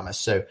Kier Thomas.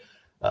 So,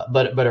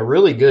 but a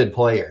really good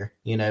player,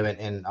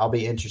 and I'll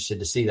be interested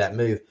to see that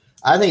move.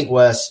 I think,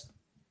 Wes,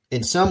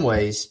 in some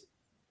ways,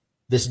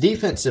 this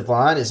defensive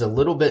line is a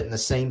little bit in the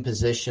same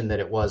position that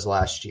it was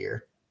last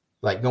year,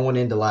 like going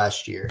into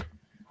last year.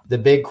 The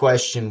big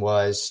question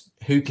was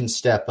who can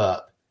step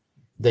up.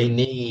 They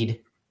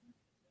need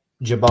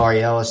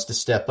Jabari Ellis to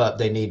step up.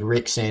 They need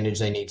Rick Sandage.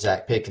 They need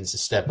Zach Pickens to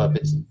step up.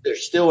 They're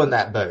still in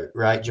that boat,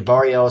 right?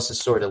 Jabari Ellis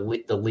is sort of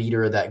the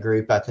leader of that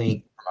group, I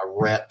think, from a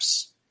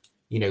reps,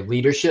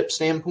 leadership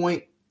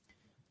standpoint.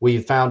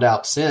 We've found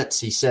out since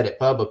he said it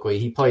publicly,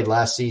 he played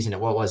last season at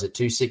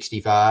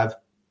 265,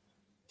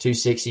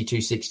 260,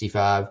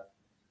 265.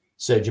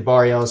 So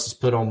Jabari Ellis has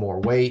put on more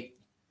weight.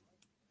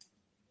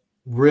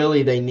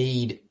 Really, they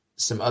need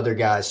some other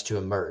guys to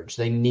emerge.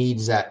 They need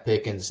Zach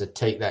Pickens to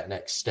take that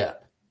next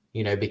step,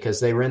 because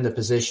they were in the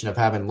position of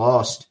having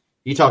lost.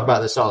 You talk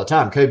about this all the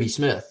time. Kobe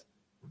Smith,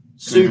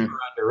 super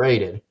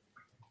underrated.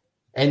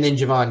 And then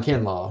Javon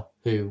Kinlaw,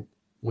 who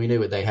we knew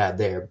what they had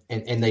there.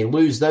 And they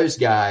lose those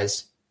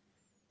guys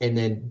and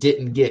then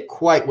didn't get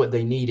quite what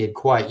they needed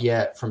quite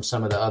yet from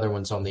some of the other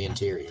ones on the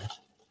interior.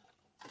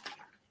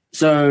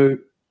 So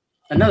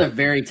another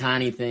very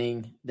tiny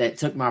thing that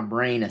took my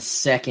brain a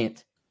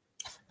second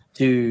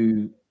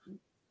to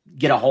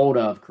get a hold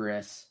of,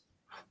 Chris,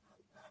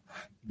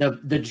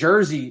 the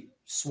jersey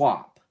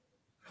swap,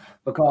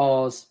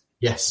 because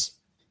yes,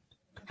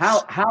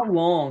 how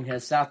long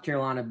has South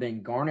Carolina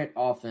been garnet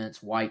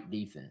offense, white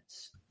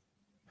defense?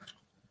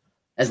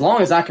 As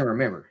long as I can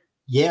remember.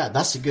 Yeah,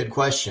 that's a good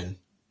question.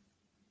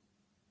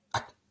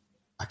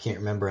 I can't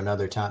remember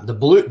another time. The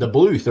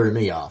blue threw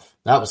me off.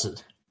 That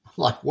was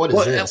like, what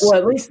is this? Well,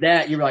 at least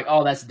that you're like,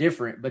 oh, that's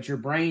different. But your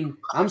brain,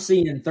 I'm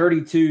seeing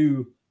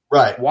 32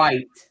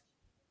 white.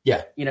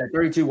 Yeah.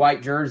 32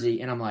 white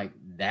jersey, and I'm like,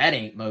 that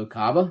ain't Mo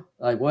Kaba.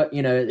 Like, what?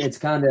 It's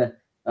kind of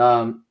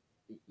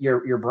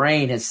your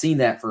brain has seen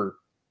that for,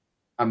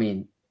 I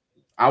mean,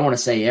 I want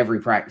to say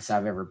every practice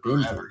I've ever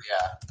been to.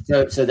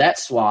 Yeah. So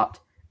that's swapped.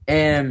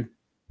 And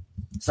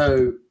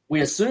so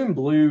we assume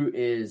Blue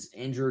is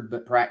injured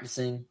but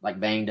practicing, like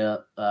banged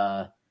up,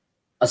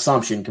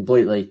 assumption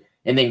completely.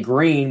 And then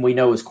Green, we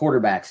know is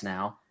quarterbacks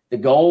now. The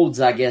Golds,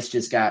 I guess,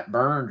 just got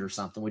burned or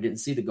something. We didn't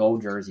see the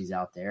gold jerseys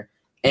out there.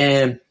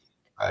 And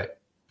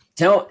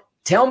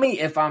tell me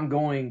if I'm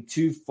going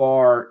too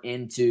far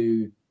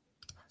into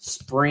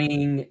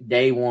spring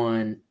day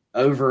one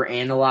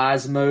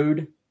overanalyze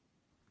mode,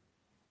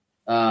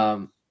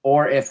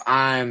 or if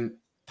I'm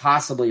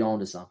possibly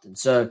onto something.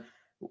 So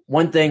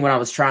one thing when I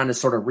was trying to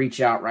sort of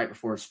reach out right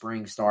before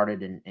spring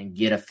started and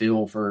get a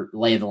feel for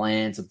lay of the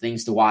land, some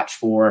things to watch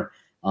for,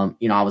 I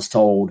was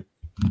told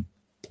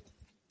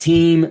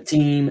team,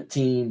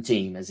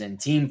 as in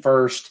team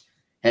first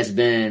has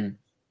been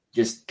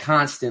just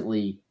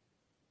constantly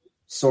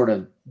sort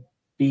of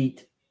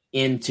beat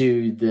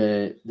into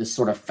the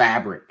sort of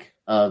fabric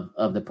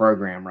of the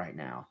program right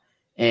now.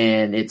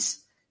 And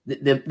it's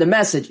the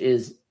message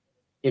is,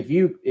 if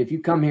you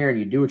come here and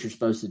you do what you're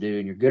supposed to do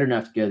and you're good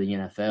enough to go to the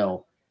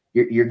NFL,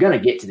 you're going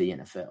to get to the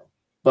NFL.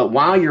 But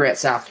while you're at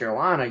South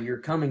Carolina, you're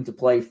coming to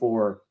play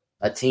for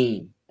a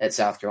team at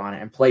South Carolina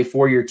and play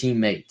for your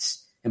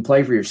teammates and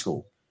play for your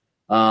school.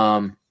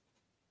 No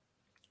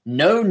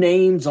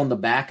names on the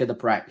back of the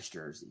practice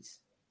jerseys.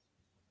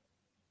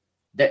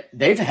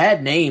 They've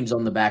had names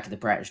on the back of the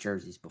practice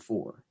jerseys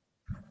before.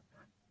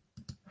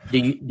 Do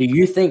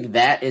you think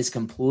that is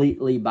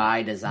completely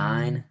by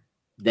design,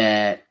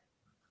 that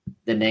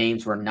the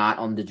names were not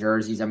on the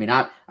jerseys? I mean,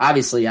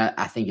 obviously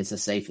I think it's a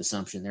safe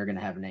assumption they're going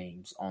to have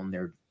names on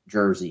their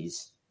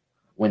jerseys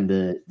when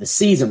the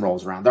season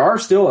rolls around. There are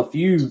still a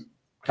few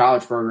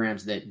college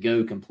programs that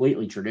go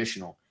completely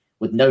traditional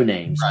with no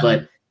names,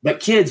 right.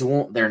 but kids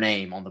want their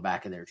name on the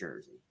back of their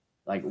jersey,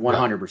 like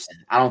 100%.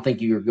 I don't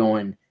think you're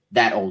going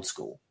that old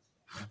school,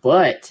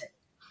 but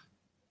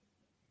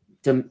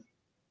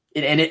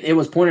it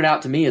was pointed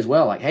out to me as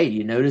well. Like, hey, do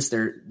you notice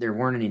there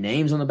weren't any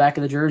names on the back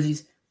of the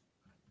jerseys?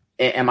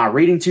 Am I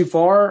reading too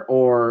far,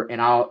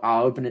 and I'll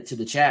open it to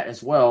the chat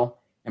as well.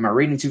 Am I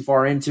reading too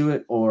far into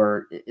it,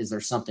 or is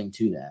there something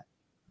to that?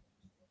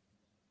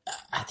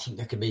 I think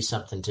there could be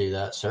something to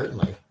that,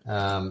 certainly.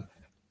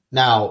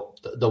 Now,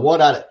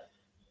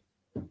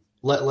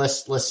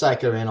 let's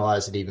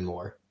psychoanalyze it even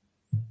more.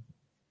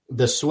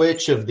 The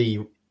switch of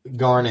the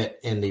garnet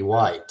and the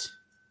white,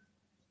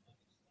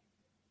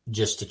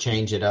 just to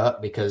change it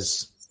up,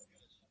 because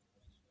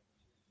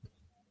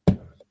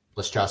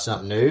let's try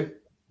something new.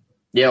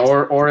 Yeah,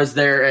 or is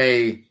there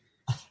a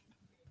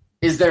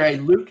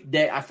Luke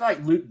Day? I feel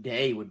like Luke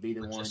Day would be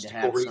the one to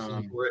have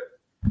some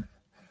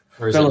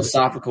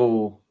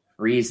philosophical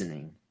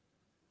reasoning.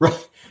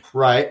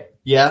 Right.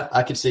 Yeah,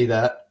 I could see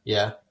that.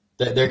 Yeah,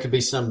 there could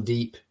be some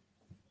deep,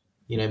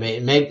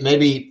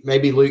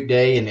 maybe Luke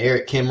Day and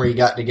Eric Kimry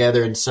got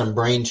together in some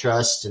brain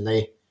trust, and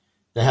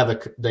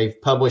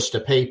they've published a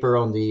paper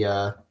on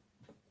the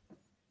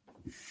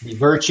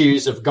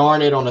virtues of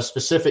garnet on a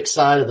specific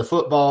side of the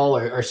football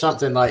or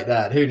something like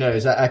that. Who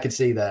knows? I could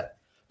see that.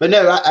 But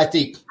no, I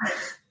think.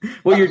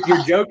 Well,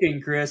 you're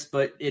joking, Chris,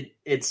 but it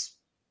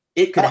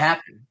could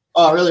happen.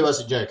 Oh, I really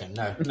wasn't joking.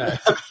 No.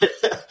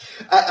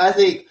 I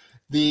think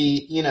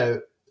the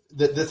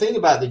thing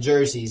about the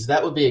jerseys,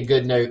 that would be a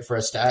good note for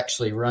us to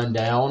actually run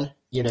down,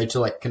 to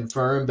like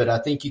confirm. But I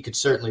think you could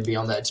certainly be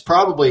on that.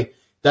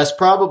 That's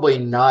probably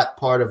not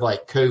part of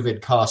like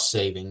COVID cost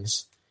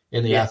savings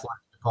in the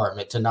athletic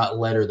department to not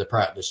letter the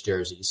practice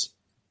jerseys.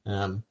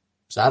 So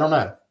I don't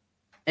know.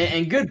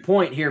 And good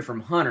point here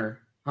from Hunter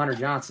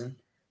Johnson.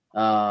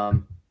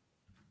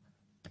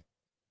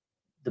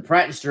 The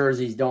practice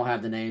jerseys don't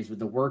have the names, but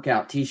the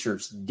workout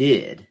T-shirts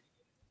did.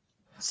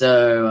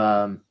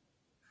 So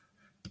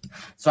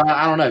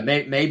I don't know.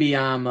 Maybe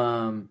I'm.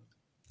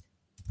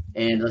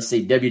 And let's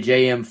see.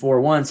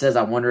 WJM41 says,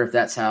 "I wonder if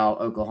that's how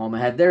Oklahoma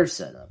had theirs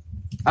set up."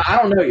 I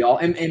don't know, y'all.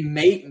 And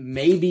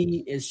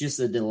maybe it's just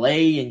a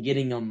delay in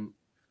getting them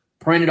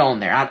printed on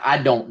there. I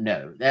don't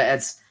know.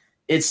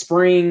 It's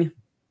spring.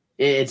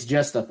 It's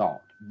just a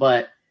thought.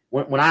 But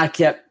when I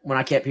kept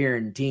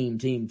hearing team,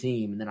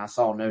 and then I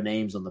saw no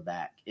names on the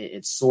back,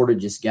 it sort of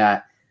just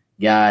got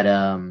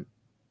the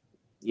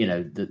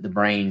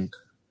brain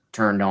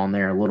turned on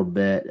there a little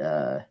bit.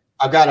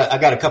 I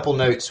got a couple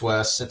notes,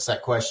 Wes, since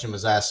that question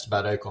was asked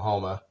about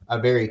Oklahoma. I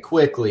very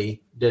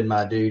quickly did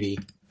my duty.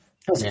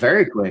 That was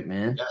very quick,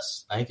 man.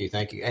 Yes, thank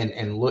you.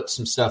 And looked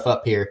some stuff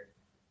up here.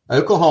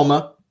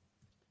 Oklahoma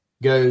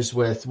goes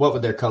with, what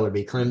would their color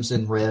be?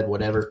 Crimson, red,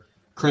 whatever.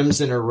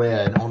 Crimson or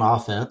red on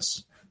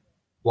offense,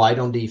 white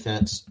on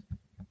defense.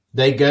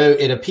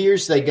 It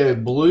appears they go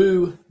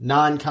blue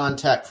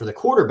non-contact for the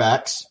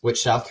quarterbacks,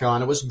 which South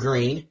Carolina was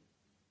green.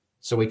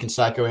 So we can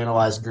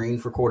psychoanalyze green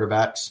for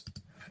quarterbacks.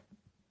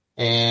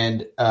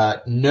 And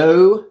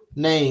no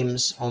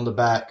names on the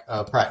back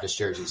of practice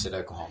jerseys at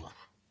Oklahoma.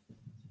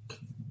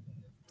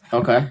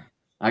 Okay,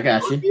 I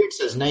got you. It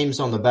says names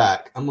on the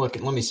back. I'm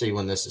looking. Let me see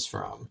when this is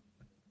from.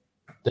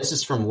 This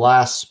is from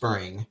last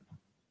spring.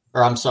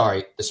 Or I'm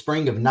sorry, the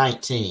spring of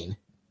 19.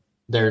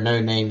 There are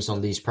no names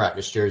on these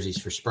practice jerseys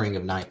for spring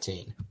of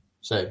 19.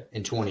 So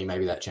in 20,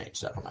 maybe that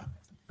changed. I don't know.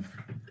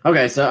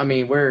 Okay, so I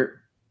mean,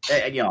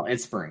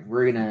 it's spring.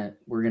 We're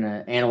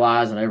gonna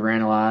analyze and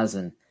overanalyze,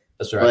 and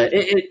that's right. But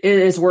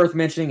it's worth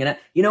mentioning. And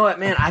you know what,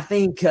 man? I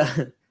think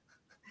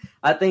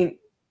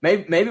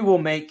maybe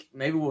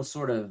we'll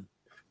sort of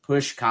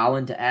push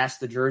Colin to ask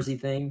the jersey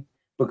thing,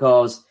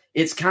 because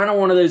it's kind of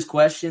one of those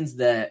questions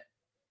that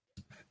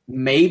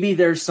maybe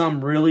there's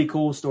some really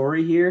cool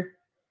story here,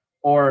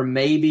 or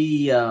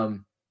maybe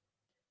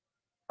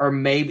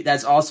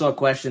that's also a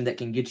question that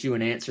can get you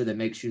an answer that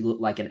makes you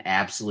look like an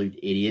absolute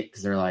idiot,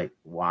 because they're like,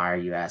 why are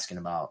you asking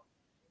about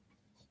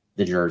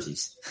the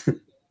jerseys?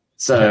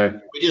 So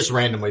we just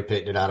randomly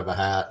picked it out of a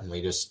hat, and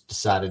we just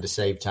decided to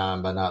save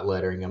time by not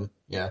lettering them.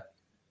 Yeah.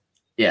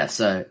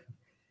 So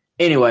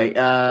anyway,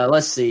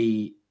 let's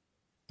see.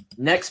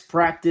 Next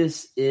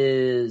practice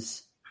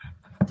is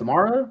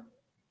tomorrow.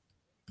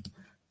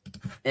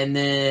 And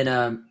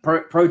then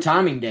pro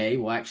timing day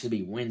will actually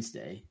be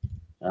Wednesday.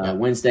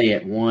 Wednesday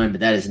at 1, but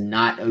that is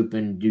not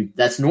open.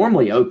 That's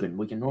normally open.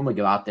 We can normally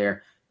go out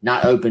there,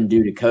 not open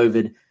due to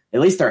COVID. At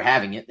least they're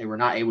having it. They were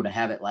not able to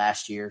have it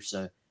last year.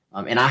 So,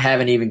 and I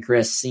haven't even,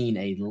 Chris, seen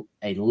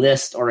a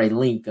list or a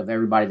link of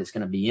everybody that's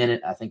going to be in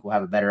it. I think we'll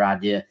have a better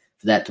idea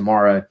for that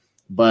tomorrow.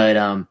 But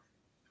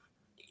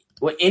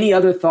any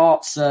other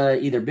thoughts,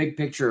 either big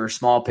picture or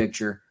small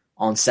picture,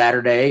 on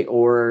Saturday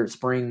or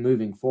spring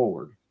moving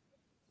forward?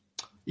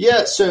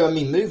 Yeah, so, I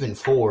mean, moving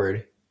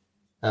forward,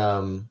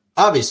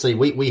 obviously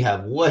we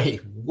have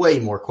way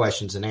more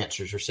questions than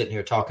answers. We're sitting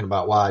here talking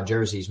about why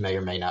jerseys may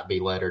or may not be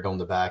lettered on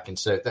the back, and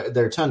so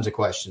there are tons of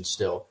questions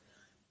still.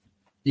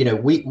 You know,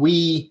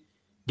 we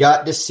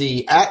got to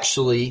see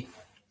actually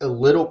a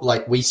little,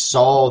 like we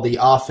saw the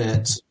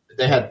offense.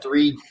 They had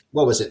 3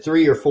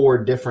 or 4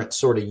 different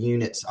sort of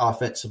units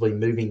offensively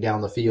moving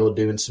down the field,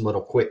 doing some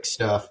little quick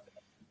stuff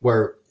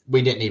where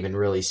we didn't even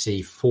really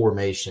see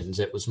formations.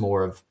 It was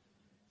more of,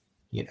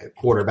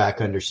 quarterback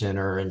under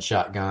center and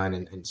shotgun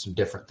and some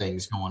different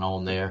things going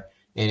on there.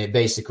 And it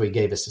basically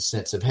gave us a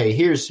sense of, hey,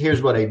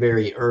 here's what a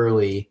very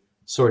early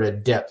sort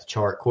of depth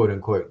chart, quote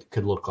unquote,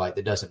 could look like.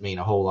 That doesn't mean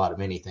a whole lot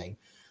of anything.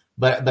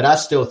 But I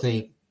still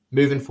think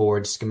moving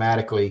forward,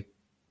 schematically,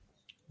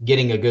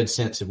 getting a good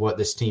sense of what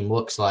this team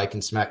looks like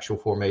in some actual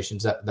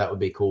formations, that would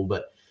be cool.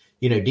 But,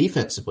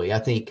 defensively, I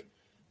think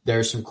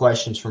there's some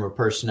questions from a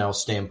personnel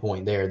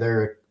standpoint there.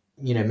 There are,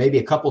 maybe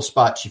a couple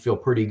spots you feel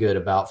pretty good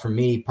about. For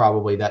me,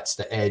 probably that's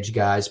the edge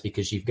guys,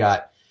 because you've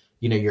got,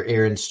 your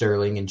Aaron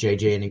Sterling and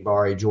JJ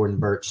Enagbare, Jordan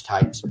Burch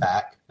types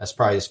back. That's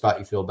probably the spot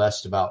you feel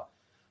best about.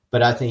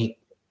 But I think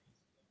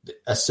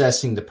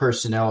assessing the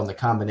personnel and the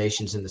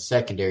combinations in the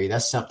secondary,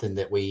 that's something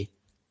that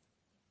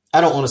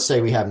I don't want to say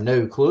we have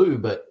no clue,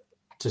 but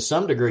to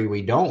some degree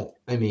we don't.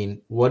 I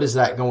mean, what is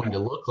that going to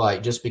look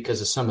like just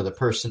because of some of the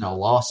personnel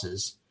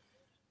losses?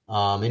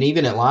 And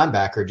even at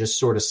linebacker, just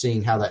sort of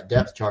seeing how that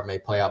depth chart may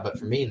play out. But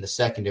for me in the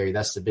secondary,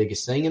 that's the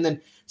biggest thing. And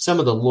then some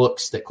of the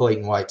looks that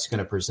Clayton White's going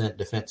to present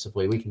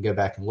defensively. We can go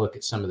back and look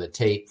at some of the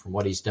tape from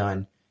what he's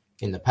done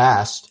in the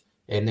past.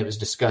 And it was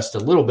discussed a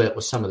little bit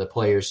with some of the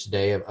players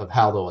today of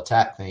how they'll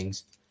attack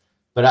things.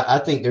 But I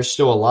think there's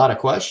still a lot of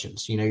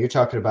questions. You're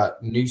talking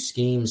about new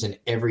schemes in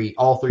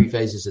all 3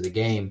 phases of the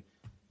game.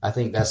 I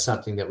think that's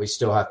something that we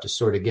still have to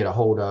sort of get a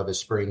hold of as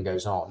spring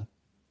goes on.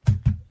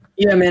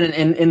 Yeah, man,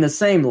 and in the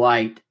same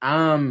light,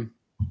 I'm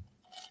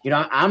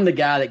the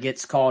guy that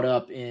gets caught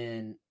up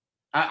in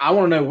I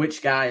want to know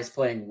which guy is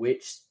playing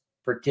which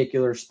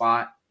particular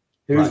spot,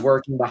 who's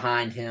working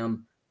behind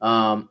him,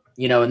 and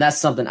that's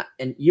something,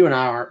 and you and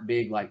I aren't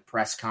big, like,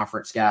 press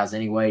conference guys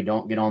anyway.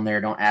 Don't get on there,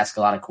 don't ask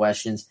a lot of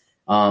questions.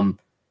 A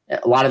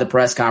lot of the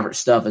press conference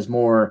stuff is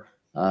more,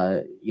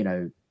 how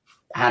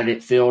did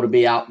it feel to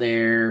be out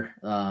there?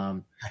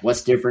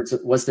 What's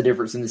the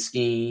difference in the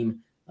scheme,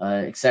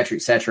 et cetera,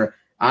 et cetera.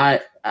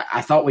 I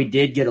thought we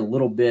did get a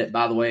little bit,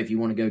 by the way, if you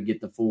want to go get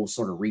the full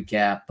sort of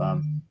recap.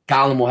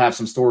 Colin will have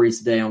some stories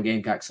today on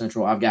Gamecock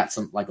Central. I've got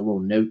some, like, a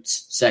little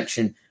notes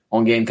section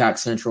on Gamecock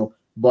Central.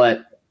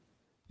 But,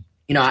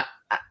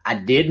 I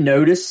did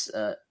notice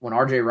when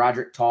RJ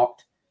Roderick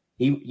talked,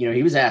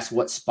 he was asked,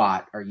 what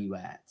spot are you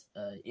at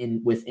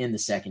within the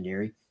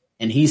secondary?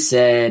 And he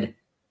said,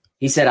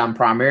 I'm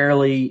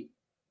primarily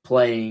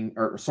playing,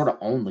 or sort of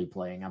only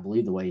playing, I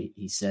believe the way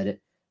he said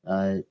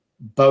it,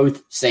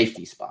 both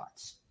safety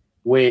spots,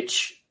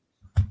 which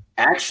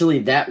actually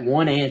that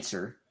one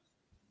answer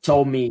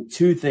told me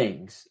 2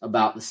 things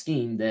about the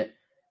scheme that,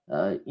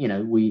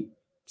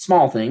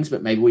 small things,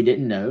 but maybe we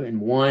didn't know.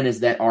 And one is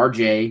that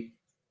RJ,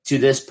 to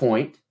this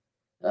point,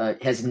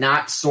 has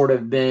not sort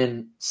of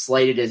been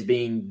slated as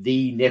being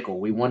the nickel.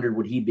 We wondered,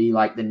 would he be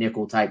like the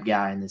nickel type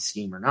guy in this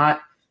scheme or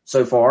not?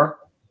 So far,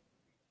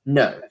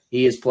 no,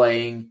 he is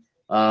playing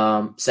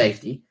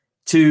safety.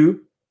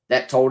 2,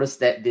 that told us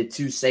that the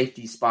 2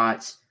 safety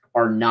spots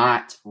are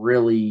not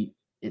really,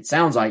 it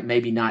sounds like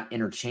maybe not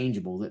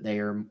interchangeable, that they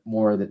are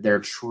more, that they're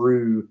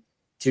true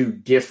 2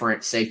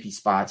 different safety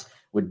spots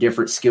with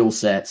different skill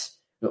sets.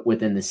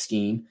 within the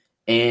scheme.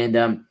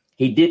 And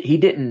he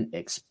didn't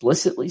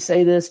explicitly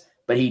say this,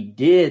 but he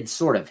did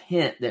sort of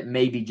hint that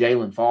maybe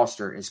Jalen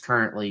Foster is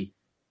currently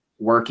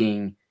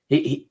working.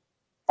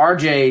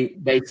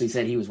 RJ basically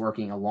said he was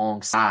working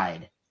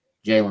alongside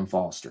Jalen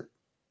Foster.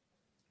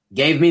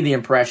 Gave me the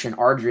impression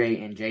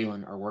RJ and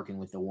Jalen are working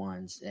with the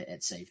ones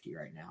at safety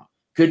right now.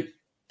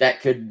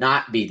 That could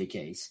not be the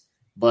case,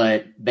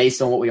 but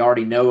based on what we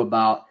already know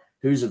about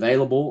who's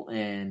available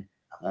and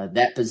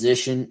that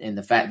position and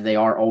the fact that they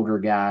are older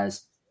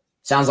guys,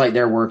 sounds like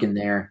they're working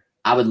there.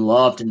 I would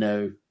love to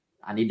know.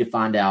 I need to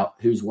find out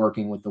who's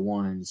working with the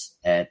ones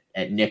at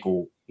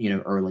nickel,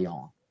 early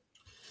on.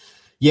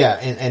 Yeah,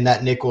 and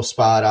that nickel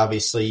spot,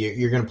 obviously,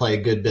 you're going to play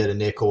a good bit of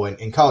nickel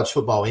in college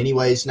football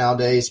anyways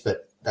nowadays,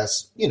 but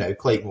that's,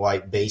 Clayton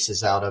White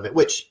bases out of it,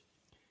 which,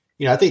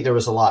 I think there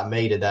was a lot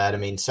made of that. I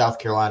mean, South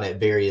Carolina at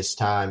various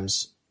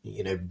times,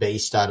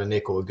 based out of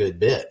nickel a good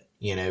bit,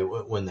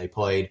 when they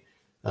played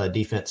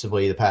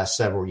defensively the past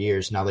several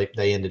years. Now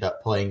they ended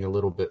up playing a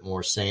little bit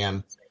more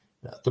Sam,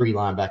 3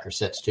 linebacker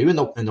sets too, and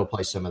they'll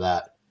play some of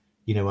that,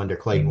 under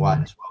Clayton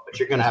White as well. But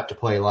you're going to have to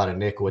play a lot of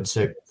nickel. And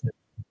so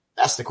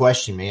that's the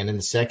question, man. In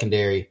the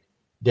secondary,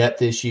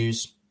 depth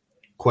issues,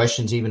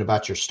 questions even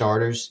about your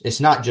starters. It's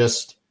not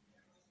just,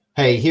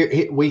 hey,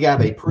 here we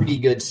have a pretty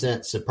good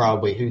sense of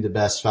probably who the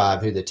best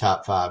 5, who the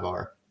top 5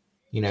 are.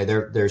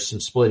 There's some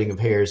splitting of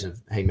hairs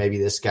of, hey, maybe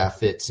this guy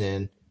fits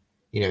in,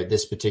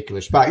 this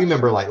particular spot. You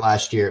remember like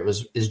last year,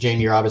 is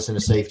Jamie Robinson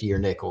a safety or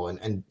nickel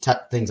and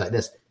things like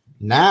this.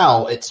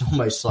 Now it's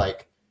almost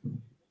like,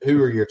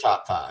 who are your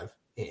top 5?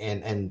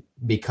 And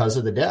because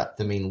of the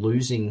depth, I mean,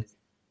 losing,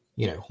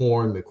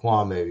 Horn,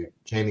 Mukwamu,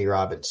 Jamie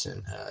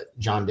Robinson,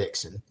 John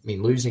Dixon. I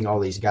mean, losing all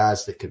these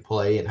guys that could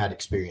play and had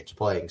experience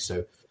playing.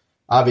 So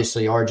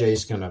obviously RJ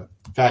is going to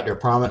factor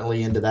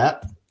prominently into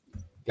that.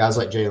 Guys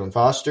like Jalen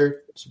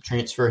Foster, some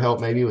transfer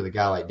help maybe with a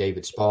guy like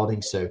David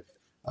Spalding. So,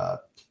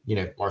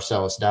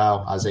 Marcellus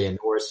Dial, Isaiah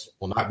Norris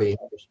will not be here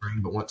for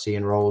spring, but once he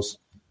enrolls,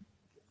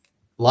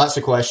 lots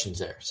of questions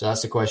there. So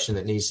that's a question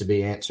that needs to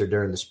be answered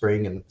during the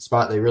spring and the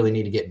spot they really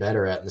need to get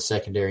better at in the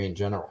secondary in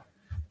general.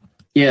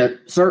 Yeah,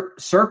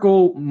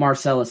 circle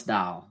Marcellus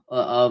Dial.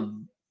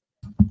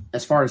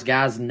 As far as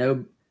guys,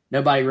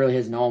 nobody really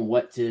has known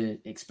what to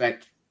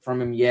expect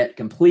from him yet.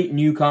 Complete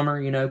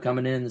newcomer,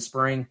 coming in the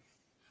spring.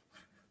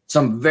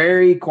 Some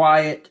very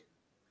quiet,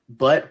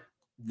 but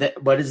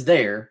is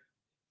there.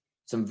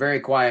 Some very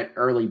quiet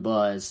early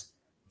buzz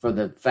for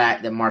the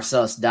fact that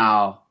Marcellus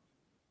Dial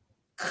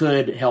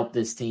could help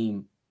this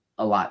team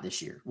a lot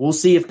this year. We'll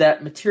see if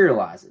that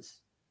materializes,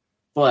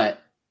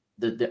 but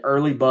the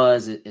early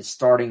buzz is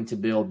starting to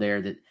build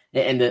there.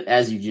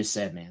 As you just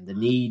said, man, the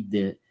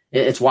need,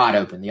 it's wide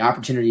open. The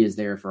opportunity is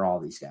there for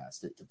all these guys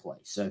to play.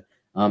 So,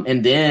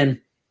 and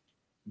then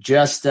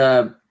just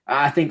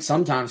I think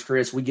sometimes,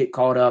 Chris, we get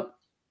caught up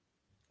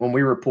when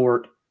we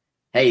report,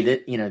 hey,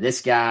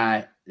 this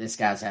guy's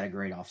had a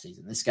great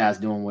offseason. This guy's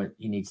doing what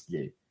he needs to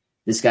do.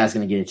 This guy's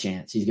going to get a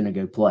chance. He's going to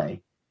go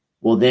play.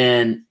 Well,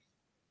 then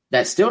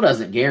that still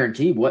doesn't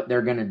guarantee what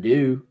they're going to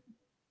do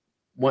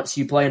once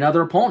you play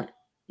another opponent.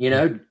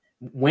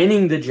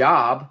 Winning the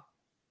job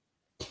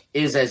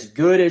is as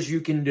good as you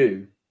can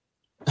do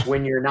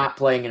when you're not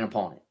playing an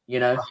opponent,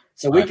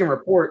 So we can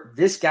report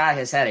this guy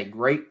has had a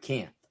great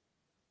camp.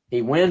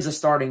 He wins a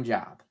starting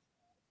job.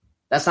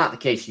 That's not the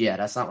case yet.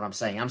 That's not what I'm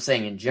saying. I'm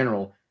saying in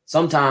general,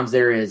 sometimes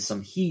there is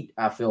some heat,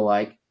 I feel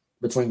like,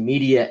 between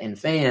media and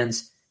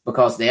fans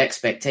because the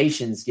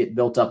expectations get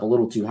built up a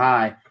little too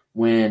high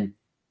when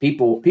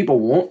people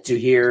want to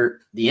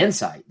hear the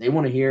insight. They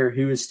want to hear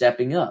who is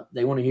stepping up.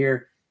 They want to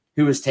hear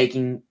who is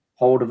taking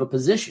hold of a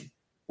position.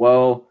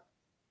 Well,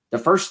 the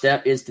first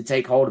step is to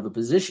take hold of a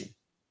position.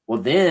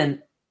 Well,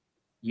 then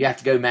you have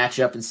to go match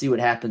up and see what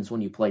happens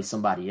when you play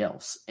somebody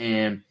else.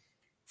 And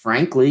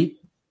frankly,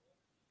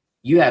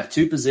 you have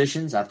 2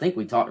 positions. I think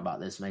we talked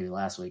about this maybe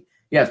last week.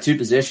 You have 2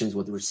 positions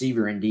with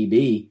receiver and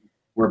DB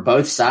where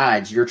both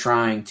sides you're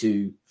trying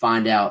to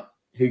find out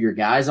who your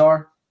guys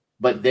are,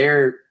 but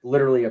they're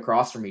literally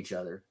across from each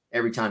other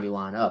every time you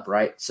line up,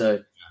 right?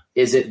 So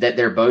is it that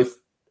they're both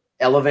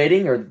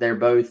elevating or they're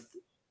both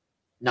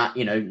not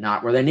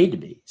where they need to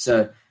be?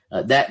 So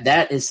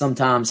that is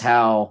sometimes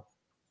how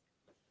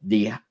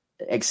the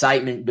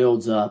excitement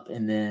builds up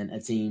and then a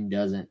team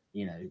doesn't,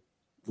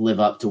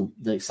 live up to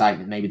the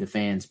excitement maybe the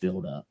fans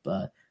build up.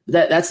 But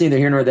that's neither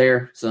here nor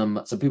there.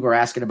 Some people are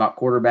asking about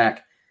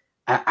quarterback.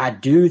 I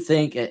do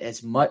think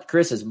as much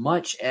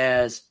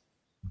as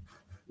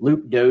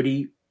Luke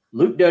Doty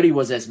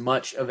was as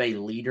much of a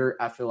leader,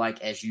 I feel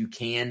like, as you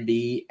can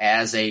be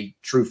as a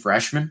true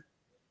freshman.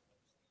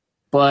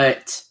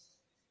 But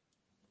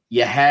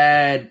you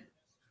had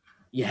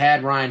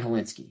Ryan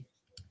Helinski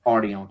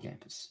already on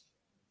campus.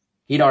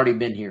 He'd already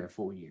been here a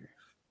full year.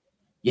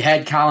 You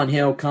had Colin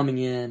Hill coming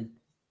in,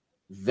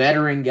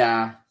 veteran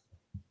guy,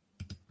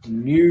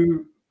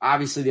 knew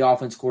obviously the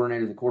offense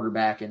coordinator, the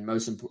quarterback, and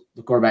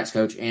the quarterback's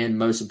coach, and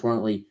most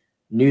importantly,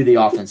 knew the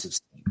offensive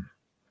scheme.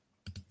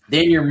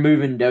 Then you're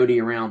moving Doty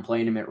around,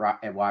 playing him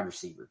at wide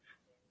receiver.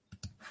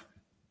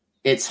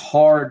 it's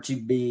hard to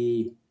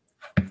be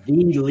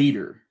the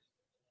leader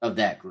of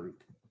that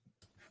group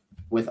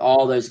with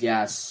all those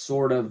guys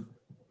sort of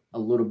a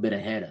little bit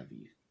ahead of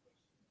you.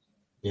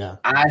 Yeah.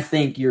 I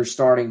think you're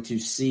starting to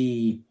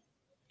see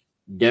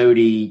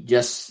Doty,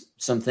 just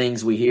some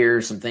things we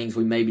hear, some things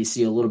we maybe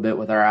see a little bit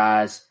with our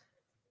eyes,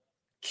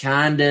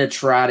 kind of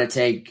try to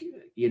take,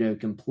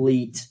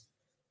 complete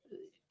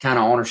kind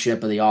of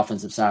ownership of the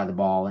offensive side of the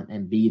ball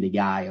and be the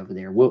guy over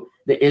there.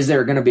 Is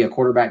there going to be a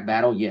quarterback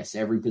battle? Yes,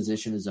 every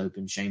position is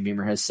open. Shane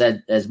Beamer has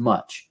said as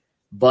much.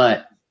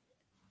 But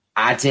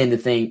I tend to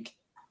think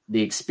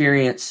the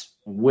experience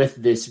with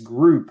this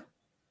group,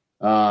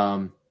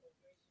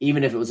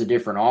 even if it was a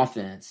different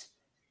offense,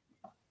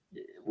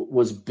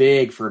 was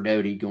big for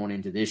Doty going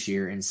into this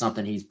year and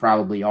something he's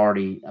probably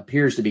already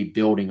appears to be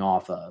building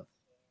off of.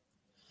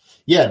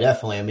 Yeah,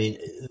 definitely. I mean,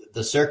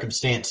 the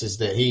circumstances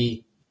that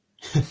he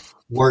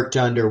worked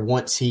under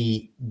once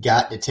he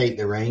got to take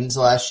the reins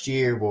last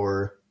year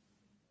were,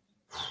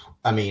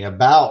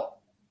 about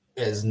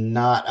as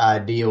not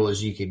ideal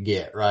as you could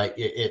get, right?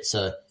 It's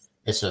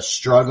a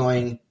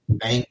struggling,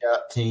 banged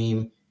up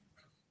team.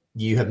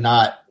 You have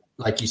not,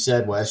 like you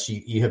said, Wes,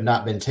 you have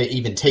not been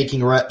even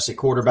taking reps at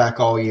quarterback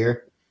all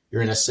year.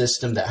 You're in a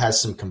system that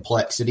has some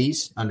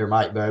complexities under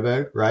Mike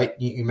Bobo, right?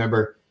 You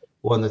remember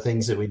one of the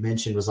things that we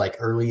mentioned was like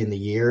early in the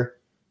year,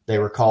 they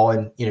were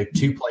calling,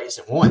 2 plays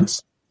at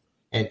once.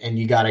 And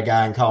you got a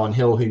guy in Colin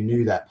Hill who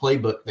knew that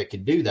playbook that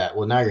could do that.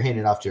 Well, now you're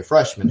handing it off to a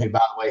freshman who, by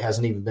the way,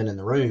 hasn't even been in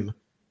the room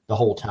the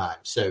whole time.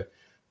 So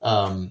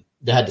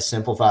they had to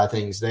simplify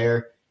things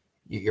there.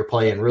 You're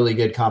playing really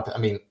good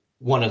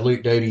one of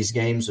Luke Doty's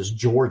games was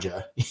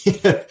Georgia,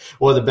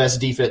 one of the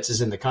best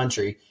defenses in the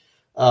country.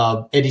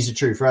 And he's a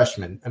true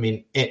freshman.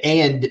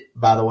 And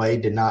by the way,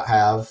 did not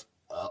have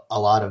a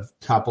lot of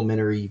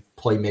complimentary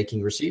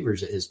playmaking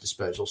receivers at his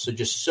disposal. So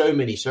just so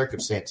many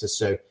circumstances.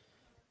 So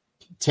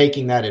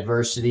taking that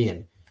adversity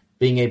and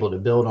being able to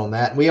build on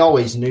that. And we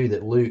always knew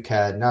that Luke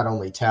had not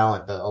only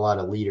talent, but a lot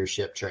of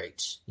leadership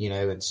traits,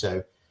 and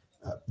so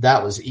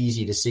that was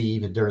easy to see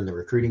even during the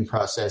recruiting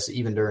process,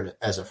 even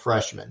as a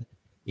freshman.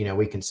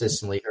 We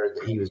consistently heard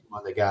that he was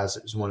one of the guys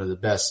that was one of the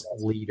best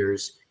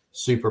leaders,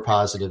 super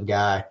positive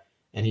guy.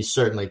 And he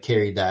certainly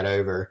carried that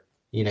over,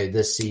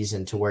 this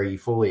season to where you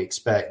fully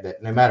expect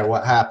that no matter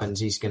what happens,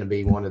 he's going to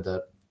be one of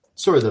the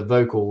sort of the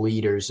vocal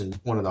leaders and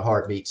one of the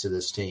heartbeats of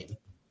this team.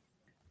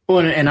 Well,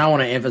 and I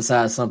want to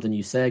emphasize something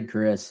you said,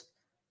 Chris.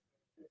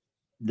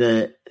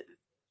 The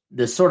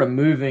sort of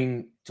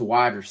moving to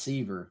wide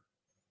receiver,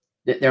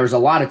 there was a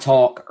lot of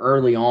talk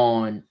early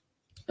on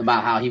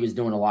about how he was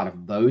doing a lot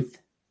of both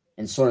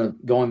and sort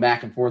of going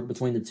back and forth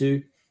between the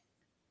two.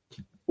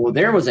 Well,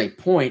 there was a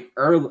point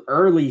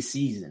early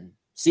season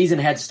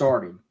had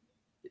started.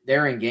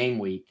 They're in game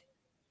week.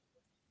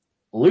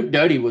 Luke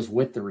Doty was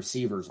with the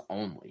receivers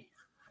only,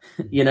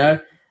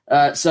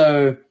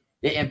 so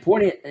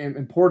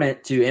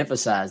important to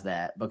emphasize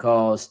that,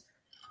 because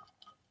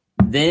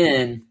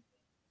then,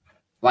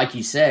 like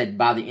you said,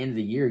 by the end of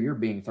the year, you're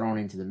being thrown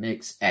into the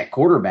mix at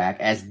quarterback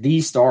as the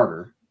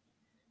starter.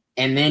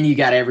 And then you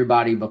got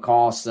everybody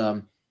because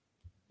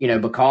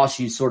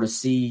you sort of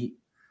see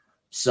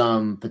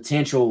some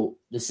potential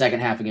the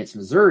second half against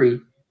Missouri,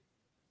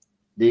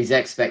 these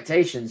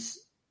expectations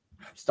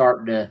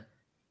start to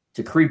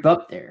creep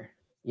up there.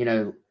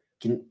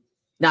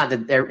 Not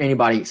that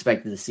anybody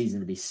expected the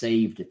season to be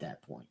saved at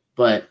that point,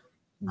 but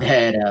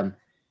that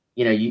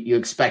you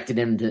expected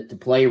him to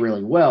play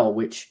really well,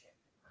 which,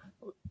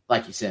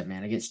 like you said,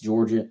 man, against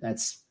Georgia,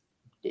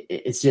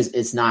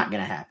 it's not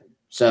going to happen.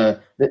 So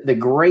the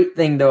great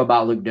thing though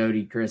about Luke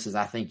Doty, Chris, is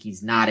I think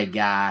he's not a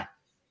guy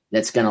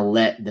that's going to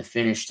let the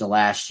finish to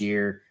last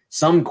year.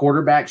 Some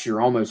quarterbacks,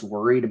 you're almost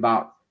worried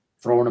about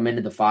throwing them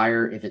into the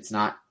fire if it's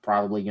not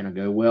probably going to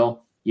go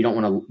well. You don't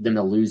want them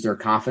to lose their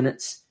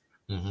confidence.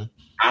 Mm-hmm.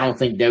 I don't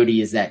think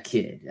Doty is that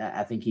kid.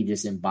 I think he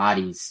just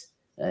embodies,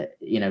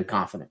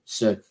 confidence.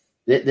 So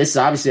this is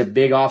obviously a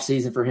big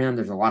offseason for him.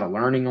 There's a lot of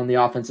learning on the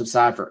offensive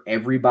side for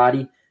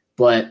everybody.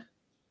 But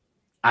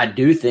I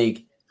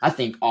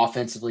think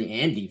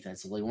offensively and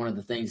defensively, one of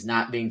the things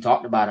not being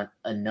talked about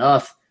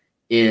enough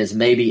is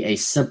maybe a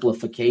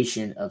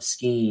simplification of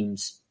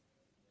schemes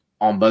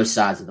on both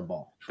sides of the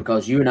ball.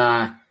 Because you and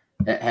I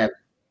have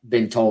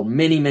been told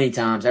many, many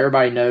times,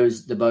 everybody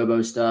knows the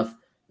Bobo stuff,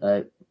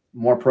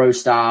 more pro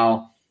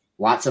style,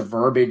 lots of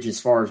verbiage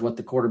as far as what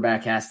the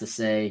quarterback has to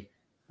say.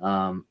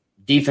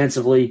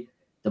 Defensively,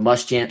 the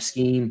Muschamp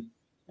scheme,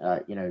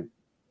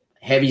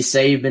 heavy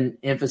saving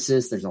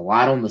emphasis. There's a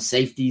lot on the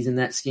safeties in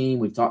that scheme.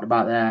 We've talked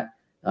about that.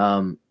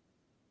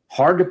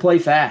 Hard to play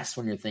fast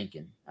when you're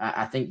thinking.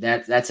 I think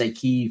that's a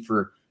key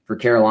for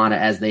Carolina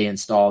as they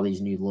install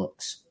these new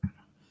looks.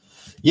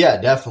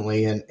 Yeah,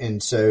 definitely.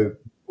 And so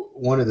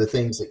one of the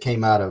things that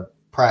came out of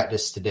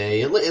practice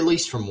today, at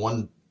least from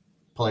one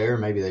player,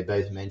 maybe they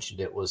both mentioned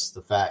it, was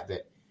the fact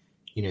that,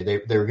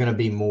 they were going to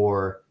be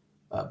more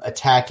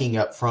attacking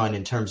up front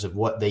in terms of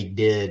what they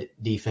did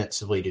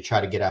defensively to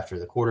try to get after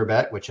the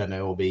quarterback, which I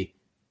know will be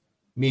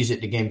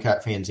music to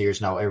Gamecock fans'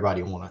 ears. Now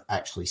everybody want to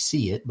actually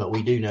see it, but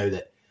we do know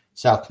that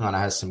South Carolina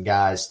has some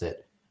guys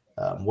that,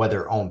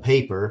 whether on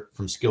paper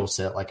from skill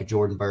set like a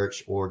Jordan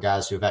Birch or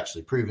guys who have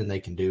actually proven they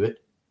can do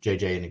it,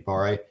 JJ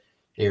Enagbare,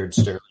 Aaron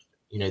Sterling,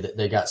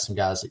 they got some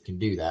guys that can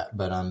do that.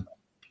 But,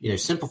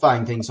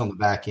 simplifying things on the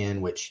back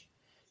end, which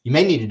you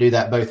may need to do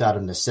that both out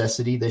of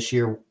necessity this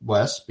year,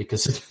 Wes,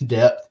 because of the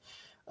depth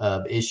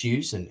of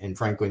issues and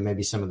frankly,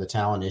 maybe some of the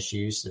talent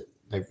issues that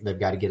they've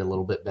got to get a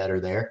little bit better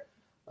there.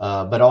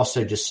 But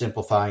also just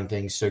simplifying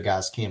things so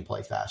guys can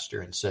play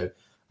faster. And so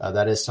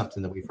that is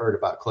something that we've heard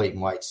about Clayton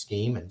White's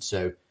scheme. And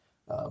so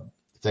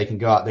if they can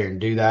go out there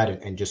and do that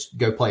and just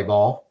go play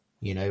ball,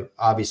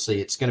 obviously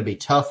it's going to be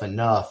tough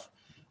enough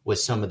with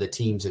some of the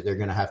teams that they're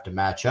going to have to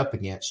match up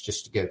against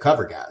just to go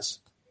cover guys,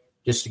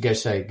 just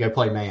to go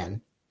play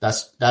man.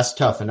 That's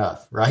tough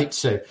enough, right?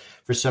 So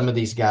for some of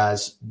these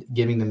guys,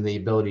 giving them the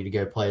ability to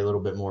go play a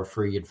little bit more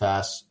free and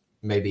fast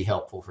may be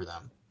helpful for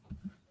them.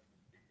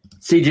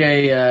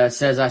 CJ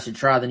says I should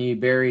try the new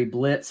Berry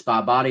Blitz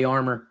by Body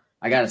Armor.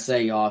 I got to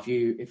say, y'all, if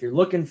you're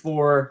looking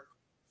for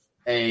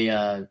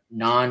a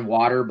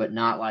non-water but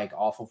not like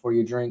awful for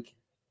you drink,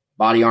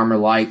 Body Armor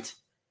Light.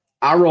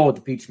 I roll with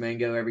the peach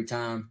mango every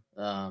time.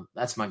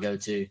 That's my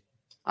go-to.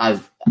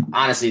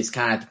 Honestly, it's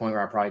kind of at the point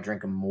where I probably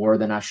drink them more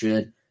than I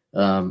should.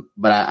 But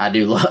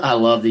I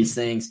love these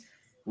things.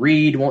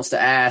 Reed wants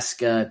to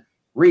ask,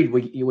 Reed,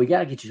 we got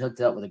to get you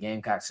hooked up with a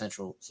Gamecock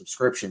Central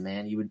subscription,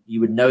 man. You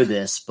would know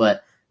this,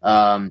 but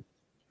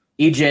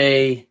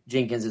EJ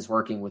Jenkins is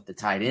working with the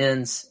tight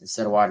ends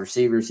instead of wide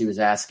receivers. He was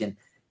asking,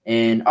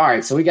 and all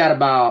right, so we got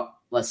about,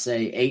 let's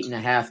say,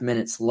 8.5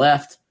 minutes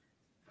left.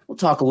 We'll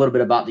talk a little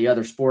bit about the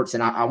other sports,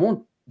 and I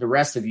want the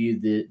rest of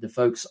you, the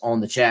folks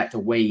on the chat, to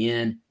weigh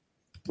in.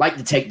 Like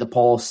to take the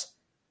pulse.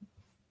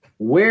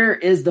 Where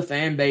is the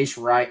fan base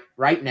right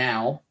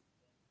now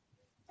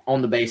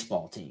on the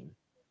baseball team?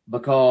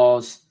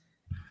 Because,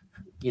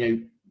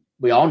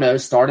 we all know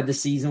started the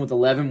season with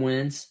 11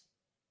 wins,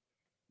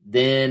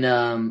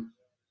 then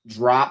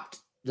dropped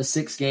the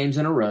 6 games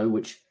in a row,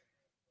 which,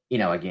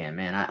 again,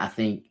 man, I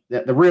think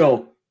that the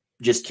real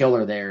just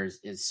killer there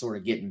is sort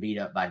of getting beat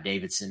up by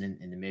Davidson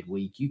in the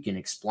midweek. You can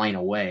explain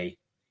away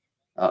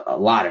a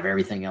lot of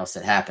everything else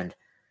that happened.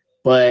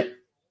 But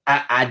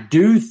I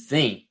do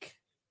think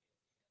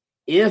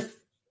if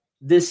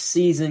this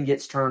season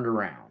gets turned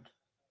around,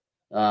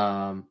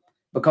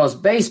 because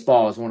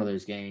baseball is one of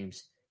those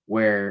games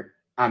where,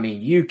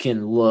 you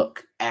can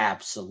look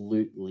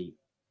absolutely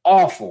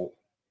awful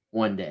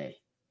one day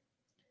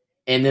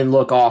and then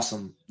look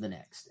awesome the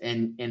next.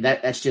 And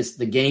that's just,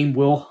 the game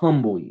will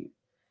humble you.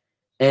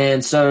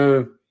 And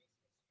so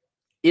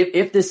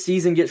if this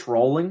season gets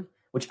rolling,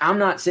 which I'm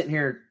not sitting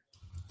here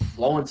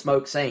blowing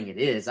smoke saying it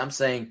is, I'm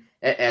saying,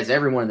 as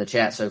everyone in the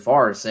chat so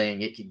far is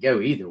saying, it could go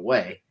either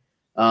way.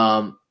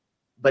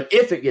 But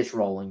if it gets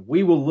rolling,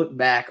 we will look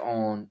back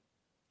on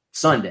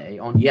Sunday,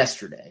 on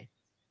yesterday,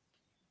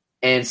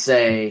 and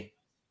say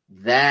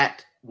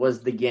that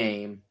was the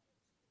game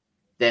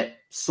that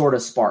sort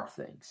of sparked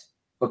things,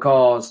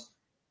 because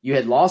you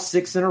had lost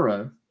 6 in a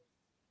row.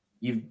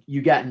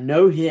 You got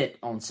no hit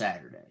on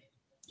Saturday.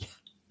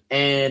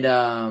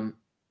 And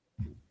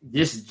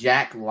this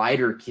Jack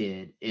Leiter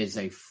kid is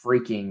a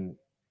freaking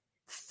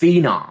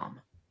phenom.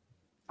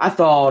 I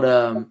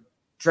thought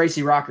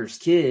Tracy Rocker's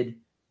kid,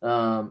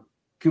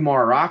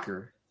 Kumar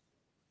Rocker,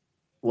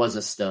 was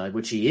a stud,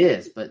 which he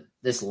is, but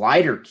this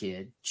Leiter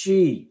kid,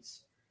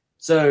 geez.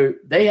 So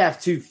they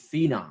have 2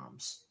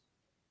 phenoms,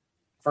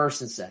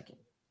 first and second,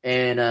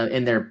 and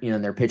in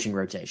their pitching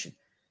rotation.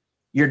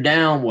 You're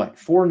down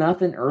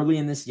 4-0 early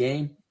in this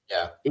game.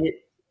 Yeah,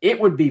 it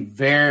would be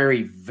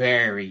very,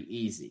 very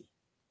easy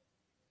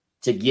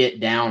to get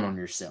down on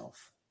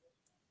yourself,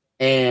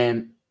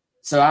 and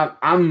so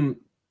I'm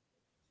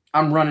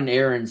running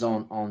errands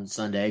on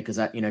Sunday because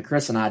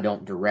Chris and I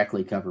don't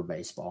directly cover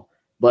baseball,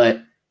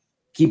 but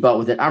keep up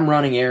with it. I'm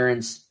running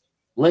errands,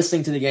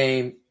 listening to the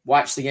game,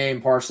 watch the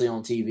game partially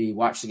on TV,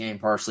 watch the game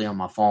partially on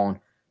my phone,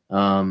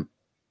 and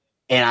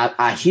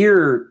I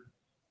hear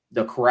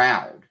the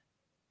crowd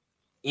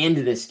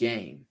into this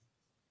game,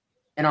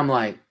 and I'm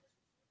like,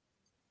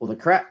 well, the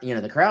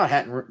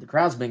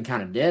crowd's been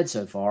kind of dead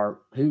so far.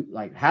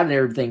 How did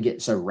everything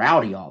get so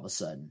rowdy all of a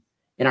sudden?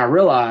 And I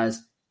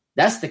realized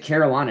that's the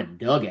Carolina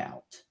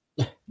dugout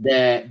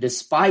that,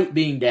 despite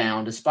being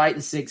down, despite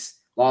the 6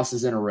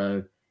 losses in a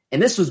row, and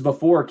this was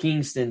before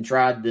Kingston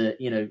tried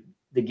the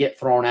get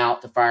thrown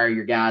out to fire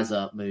your guys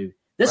up move.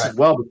 This is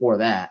well before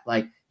that.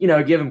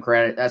 Give them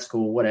credit. That's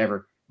cool,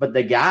 whatever. But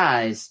the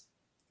guys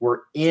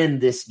were in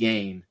this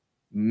game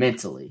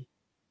mentally.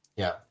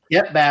 Yeah.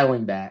 Kept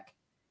battling back.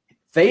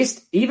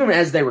 Even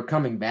as they were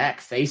coming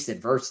back, faced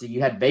adversity. You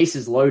had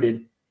bases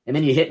loaded, and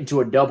then you hit into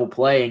a double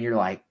play, and you're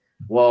like,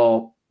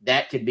 well,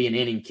 that could be an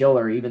inning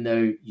killer, even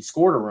though you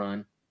scored a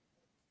run.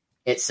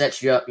 It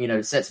sets you up,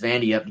 it sets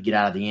Vandy up to get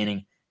out of the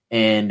inning.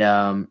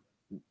 And,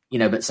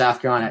 but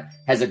South Carolina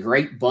has a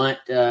great bunt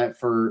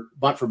for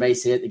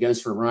base hit that goes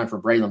for a run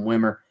for Braylon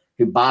Wimmer,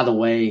 who, by the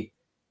way,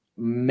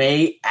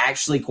 may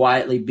actually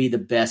quietly be the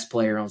best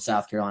player on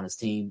South Carolina's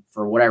team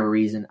for whatever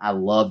reason. I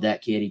love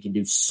that kid. He can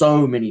do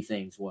so many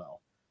things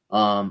well.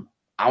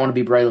 I want to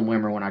be Braylon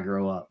Wimmer when I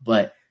grow up.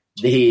 But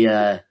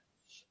the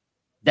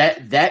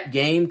that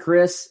game,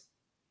 Chris,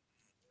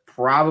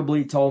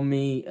 probably told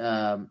me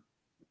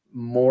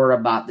more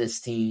about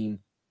this team,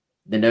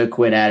 the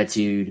no-quit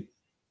attitude,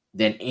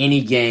 than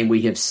any game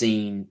we have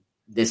seen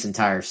this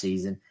entire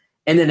season.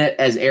 And then,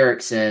 as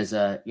Eric says,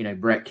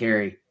 Brett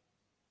Carey,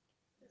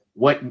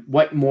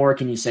 what more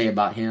can you say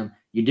about him?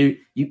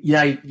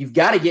 You've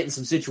got to get in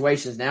some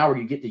situations now where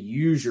you get to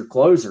use your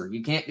closer.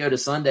 You can't go to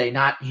Sunday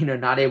not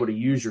able to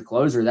use your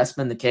closer. That's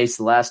been the case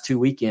the last 2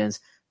 weekends.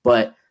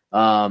 But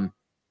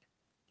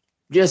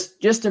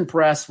just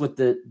impressed with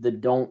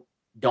the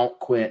don't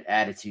quit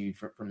attitude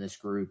from this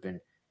group,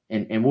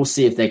 and we'll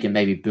see if they can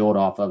maybe build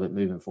off of it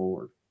moving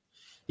forward.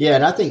 Yeah,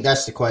 and I think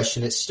that's the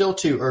question. It's still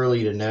too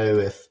early to know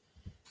if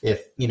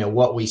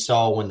what we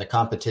saw when the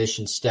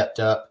competition stepped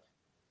up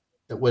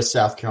with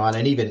South Carolina,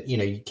 and even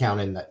you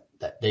count in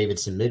that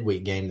Davidson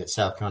midweek game that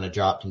South Carolina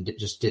dropped and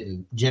just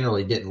didn't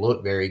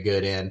look very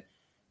good in.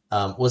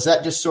 Was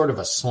that just sort of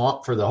a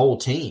slump for the whole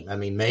team? I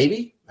mean,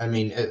 maybe. I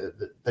mean,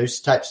 those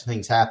types of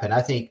things happen.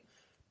 I think,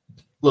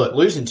 look,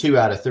 losing 2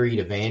 out of 3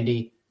 to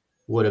Vandy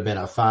would have been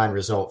a fine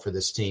result for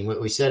this team.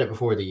 We said it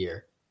before the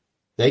year.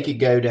 They could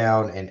go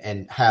down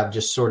and have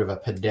just sort of a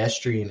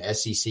pedestrian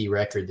SEC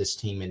record, this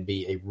team, and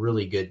be a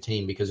really good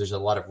team, because there's a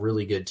lot of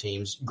really good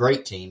teams,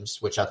 great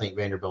teams, which I think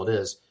Vanderbilt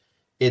is,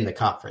 in the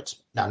conference.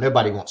 Now,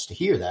 nobody wants to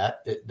hear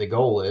that. The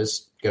goal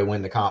is go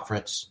win the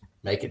conference,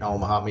 make it in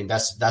Omaha. I mean,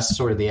 that's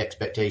sort of the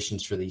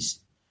expectations for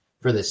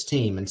this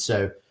team. And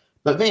so,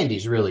 but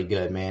Vandy's really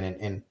good, man.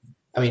 And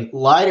I mean,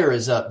 Leiter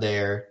is up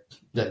there,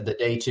 the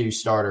day 2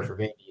 starter for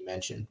Vandy you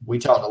mentioned. We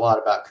talked a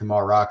lot about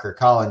Kumar Rocker.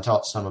 Colin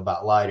talked some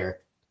about Leiter.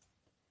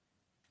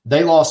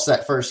 They lost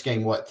that first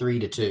game,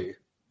 3-2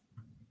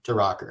 to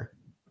Rocker.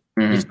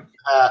 Mm-hmm.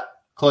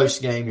 Close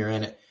game, you're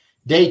in it.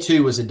 Day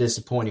 2 was a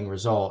disappointing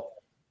result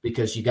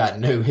because you got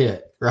no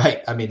hit,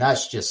 right? I mean,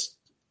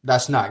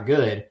 that's not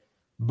good.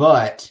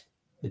 But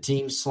the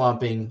team's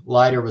slumping.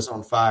 Leiter was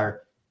on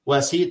fire.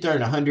 Wes, he had thrown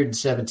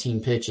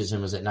 117 pitches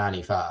and was at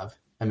 95.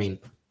 I mean,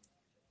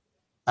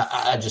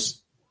 I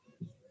just,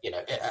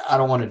 I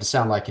don't want it to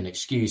sound like an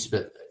excuse,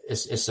 but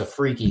it's a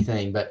freaky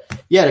thing. But,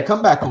 yeah, to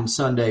come back on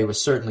Sunday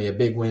was certainly a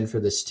big win for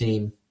this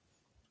team.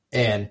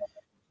 And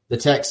the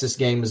Texas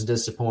game was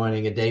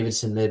disappointing. A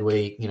Davidson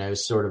midweek,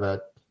 sort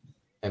of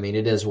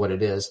it is what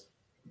it is.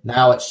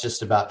 Now it's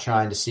just about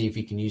trying to see if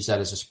you can use that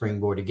as a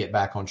springboard to get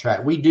back on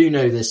track. We do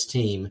know this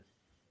team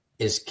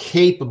is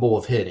capable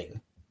of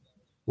hitting.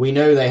 We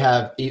know they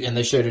have, and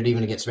they showed it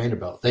even against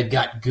Vanderbilt. They've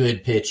got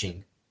good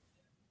pitching.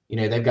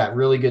 They've got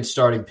really good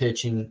starting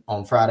pitching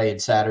on Friday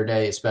and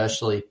Saturday,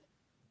 especially.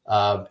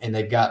 And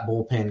they've got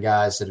bullpen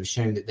guys that have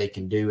shown that they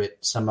can do it.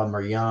 Some of them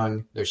are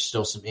young. There's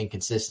still some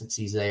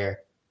inconsistencies there.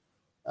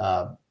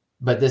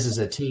 But this is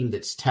a team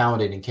that's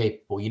talented and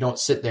capable. You don't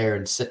sit there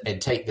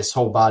and take this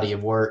whole body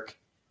of work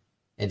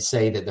and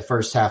say that the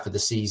first half of the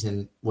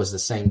season was the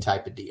same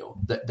type of deal.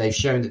 They've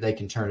shown that they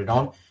can turn it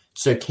on.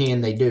 So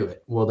can they do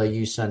it? Will they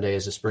use Sunday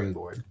as a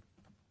springboard?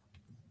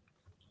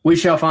 We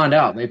shall find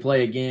out. They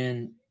play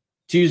again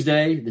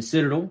Tuesday, the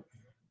Citadel.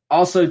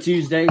 Also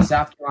Tuesday,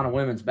 South Carolina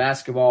women's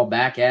basketball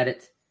back at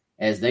it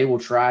as they will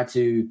try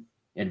to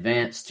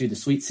advance to the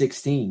Sweet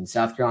 16.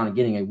 South Carolina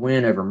getting a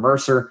win over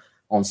Mercer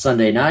on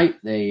Sunday night.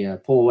 They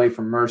pull away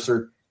from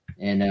Mercer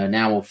and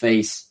now will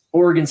face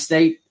Oregon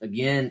State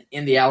again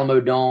in the Alamo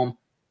Dome,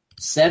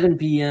 7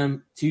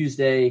 p.m.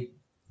 Tuesday,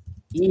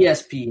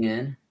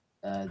 ESPN.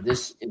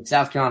 If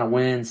South Carolina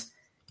wins,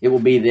 it will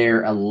be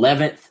their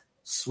 11th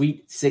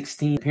Sweet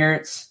 16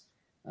 appearance.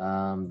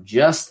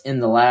 Just in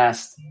the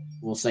last,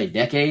 we'll say,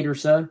 decade or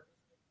so.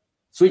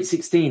 Sweet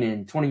 16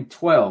 in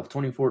 2012,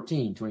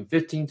 2014,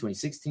 2015,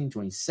 2016,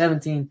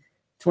 2017,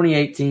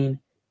 2018,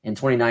 and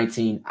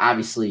 2019.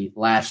 Obviously,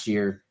 last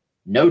year,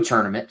 no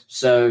tournament.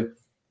 So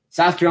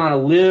South Carolina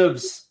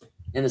lives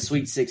in the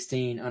Sweet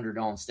 16 under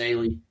Dawn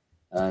Staley.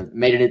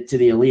 Made it to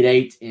the Elite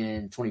Eight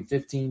in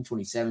 2015,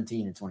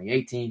 2017, and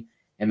 2018,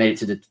 and made it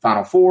to the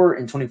Final Four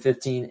in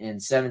 2015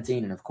 and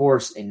 17, and, of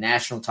course, a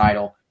national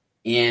title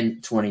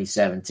in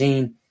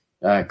 2017.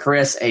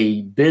 Chris,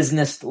 a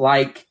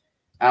business-like,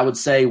 I would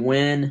say,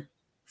 win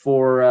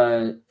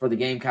for the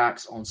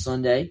Gamecocks on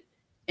Sunday.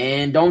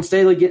 And Dawn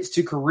Staley gets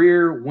to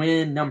career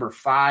win number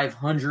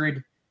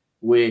 500,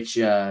 which,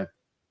 man,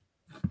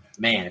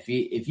 if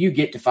you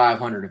get to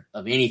 500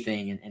 of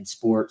anything in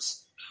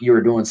sports, you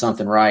are doing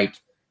something right.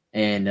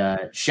 And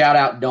shout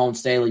out Dawn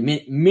Staley.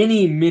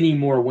 Many, many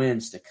more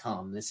wins to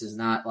come. This is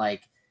not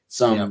like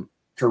some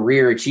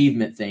career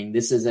achievement thing.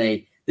 This is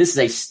a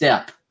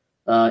step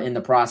in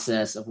the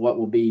process of what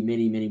will be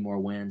many, many more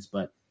wins.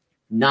 But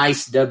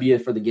nice W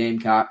for the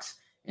Gamecocks,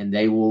 and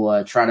they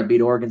will try to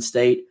beat Oregon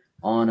State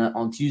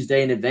on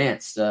Tuesday in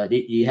advance. Do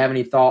you have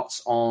any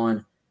thoughts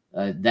on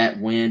that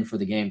win for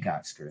the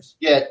Gamecocks, Chris?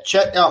 Yeah,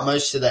 checked out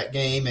most of that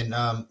game,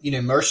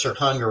 and Mercer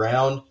hung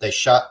around.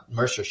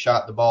 Mercer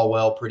shot the ball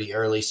well pretty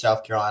early.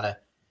 South Carolina,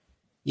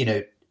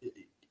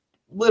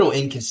 little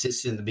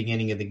inconsistent in the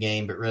beginning of the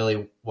game, but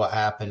really what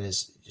happened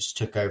is just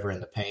took over in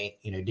the paint.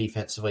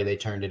 Defensively they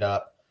turned it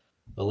up.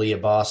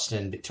 Aaliyah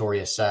Boston,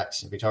 Victoria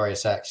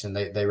Saxon,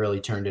 they really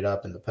turned it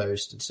up in the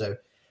post. And so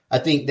I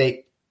think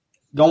they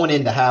going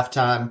into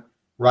halftime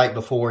right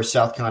before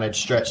South Carolina had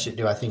stretched it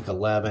to, I think,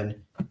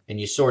 11, and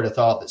you sort of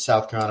thought that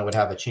South Carolina would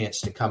have a chance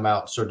to come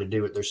out and sort of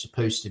do what they're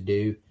supposed to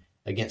do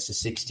against the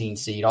 16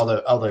 seed,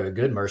 although a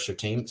good Mercer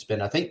team. It's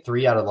been, I think,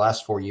 3 out of the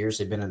last 4 years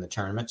they've been in the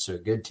tournament, so a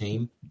good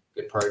team,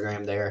 good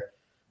program there.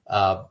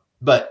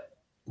 But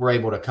we're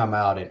able to come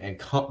out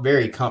and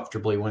very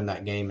comfortably win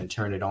that game and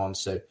turn it on.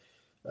 So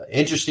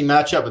interesting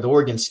matchup with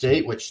Oregon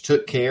State, which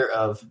took care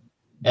of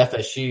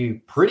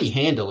FSU pretty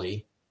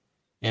handily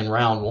in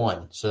round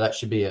 1. So that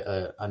should be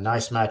a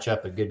nice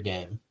matchup, a good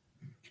game.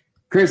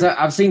 Chris,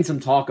 I've seen some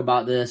talk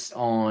about this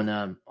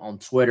on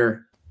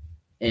Twitter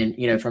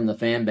and, from the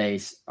fan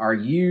base. Are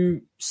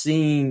you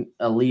seeing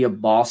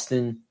Aaliyah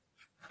Boston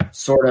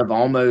sort of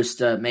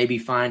almost maybe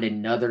find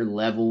another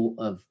level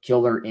of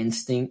killer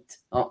instinct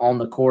on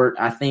the court?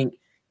 I think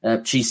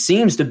she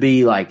seems to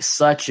be like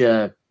such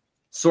a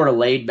sort of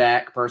laid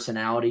back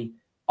personality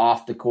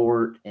off the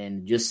court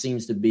and just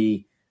seems to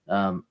be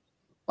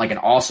like an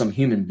awesome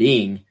human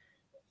being,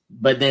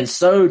 but then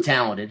so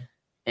talented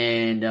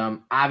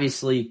and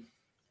obviously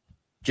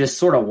just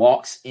sort of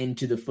walks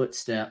into the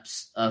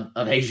footsteps of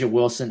Asia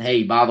Wilson.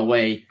 Hey, by the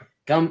way,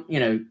 come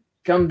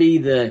be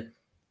the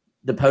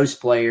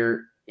post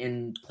player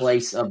in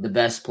place of the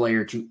best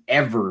player to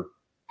ever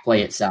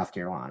play at South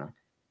Carolina.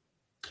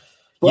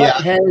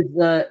 But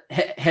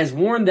has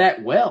worn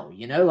that well,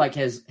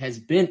 has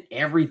been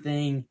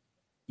everything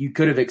you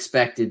could have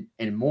expected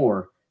and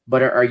more.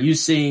 But are you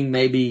seeing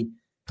maybe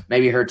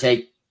her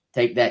take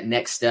that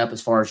next step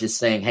as far as just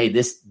saying, hey,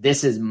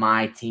 this is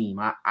my team.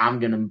 I'm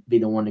going to be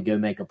the one to go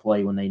make a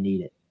play when they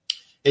need it.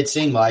 It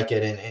seemed like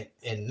it.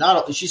 And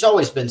not, she's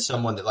always been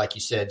someone that, like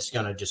you said, is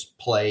going to just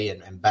play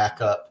and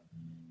back up,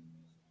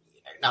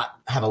 not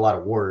have a lot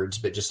of words,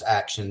 but just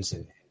actions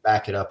and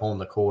back it up on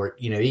the court.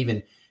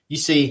 Even you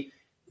see,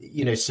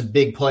 some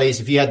big plays.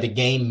 If you had the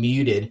game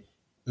muted,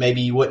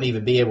 maybe you wouldn't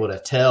even be able to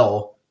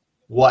tell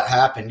what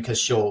happened because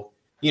she'll,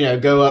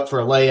 go up for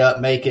a layup,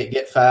 make it,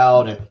 get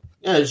fouled, and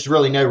there's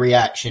really no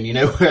reaction,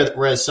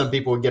 whereas some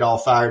people would get all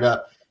fired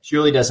up. She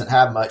really doesn't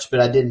have much, but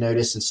I did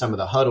notice in some of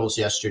the huddles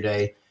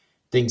yesterday,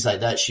 things like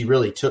that, she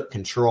really took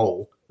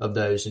control of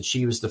those, and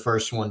she was the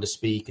first one to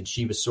speak, and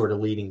she was sort of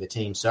leading the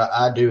team. So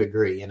I do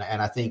agree, and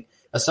I think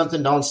that's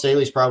something Dawn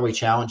Staley's probably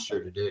challenged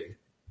her to do.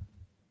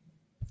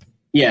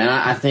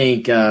 Yeah, I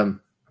think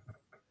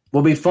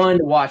will be fun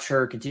to watch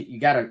her continue. You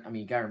got to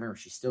remember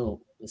this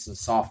is a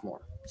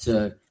sophomore.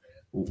 So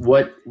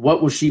what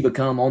will she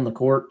become on the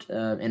court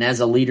and as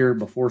a leader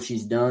before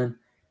she's done?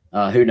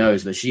 Who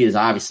knows? But she is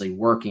obviously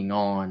working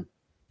on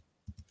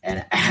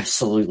an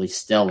absolutely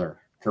stellar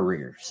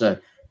career. So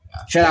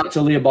shout out to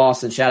Aaliyah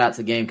Boston. Shout out to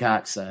the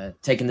Gamecocks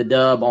taking the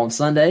dub on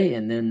Sunday,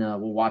 and then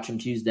we'll watch them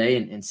Tuesday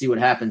and see what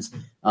happens.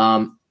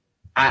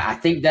 I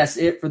think that's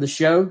it for the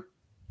show.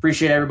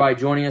 Appreciate everybody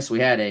joining us. We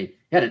had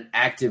an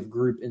active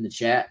group in the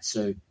chat,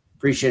 so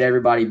appreciate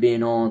everybody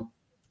being on.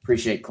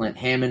 Appreciate Clint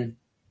Hammond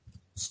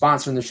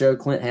sponsoring the show,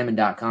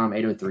 clinthammond.com,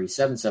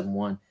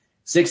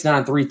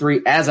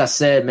 803-771-6933. As I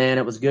said, man,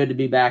 it was good to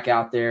be back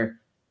out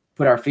there,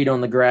 put our feet on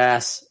the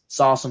grass,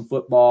 saw some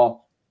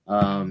football.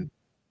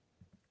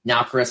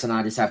 Now Chris and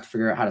I just have to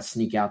figure out how to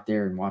sneak out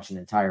there and watch an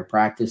entire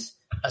practice.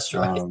 That's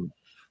right.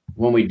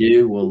 When we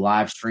do, we'll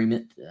live stream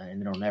it,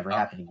 and it'll never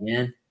happen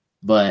again.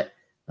 But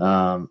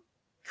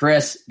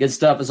Chris, good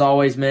stuff as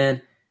always,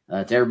 man.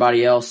 To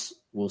everybody else,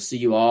 we'll see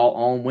you all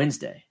on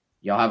Wednesday.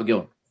 Y'all have a good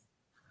one.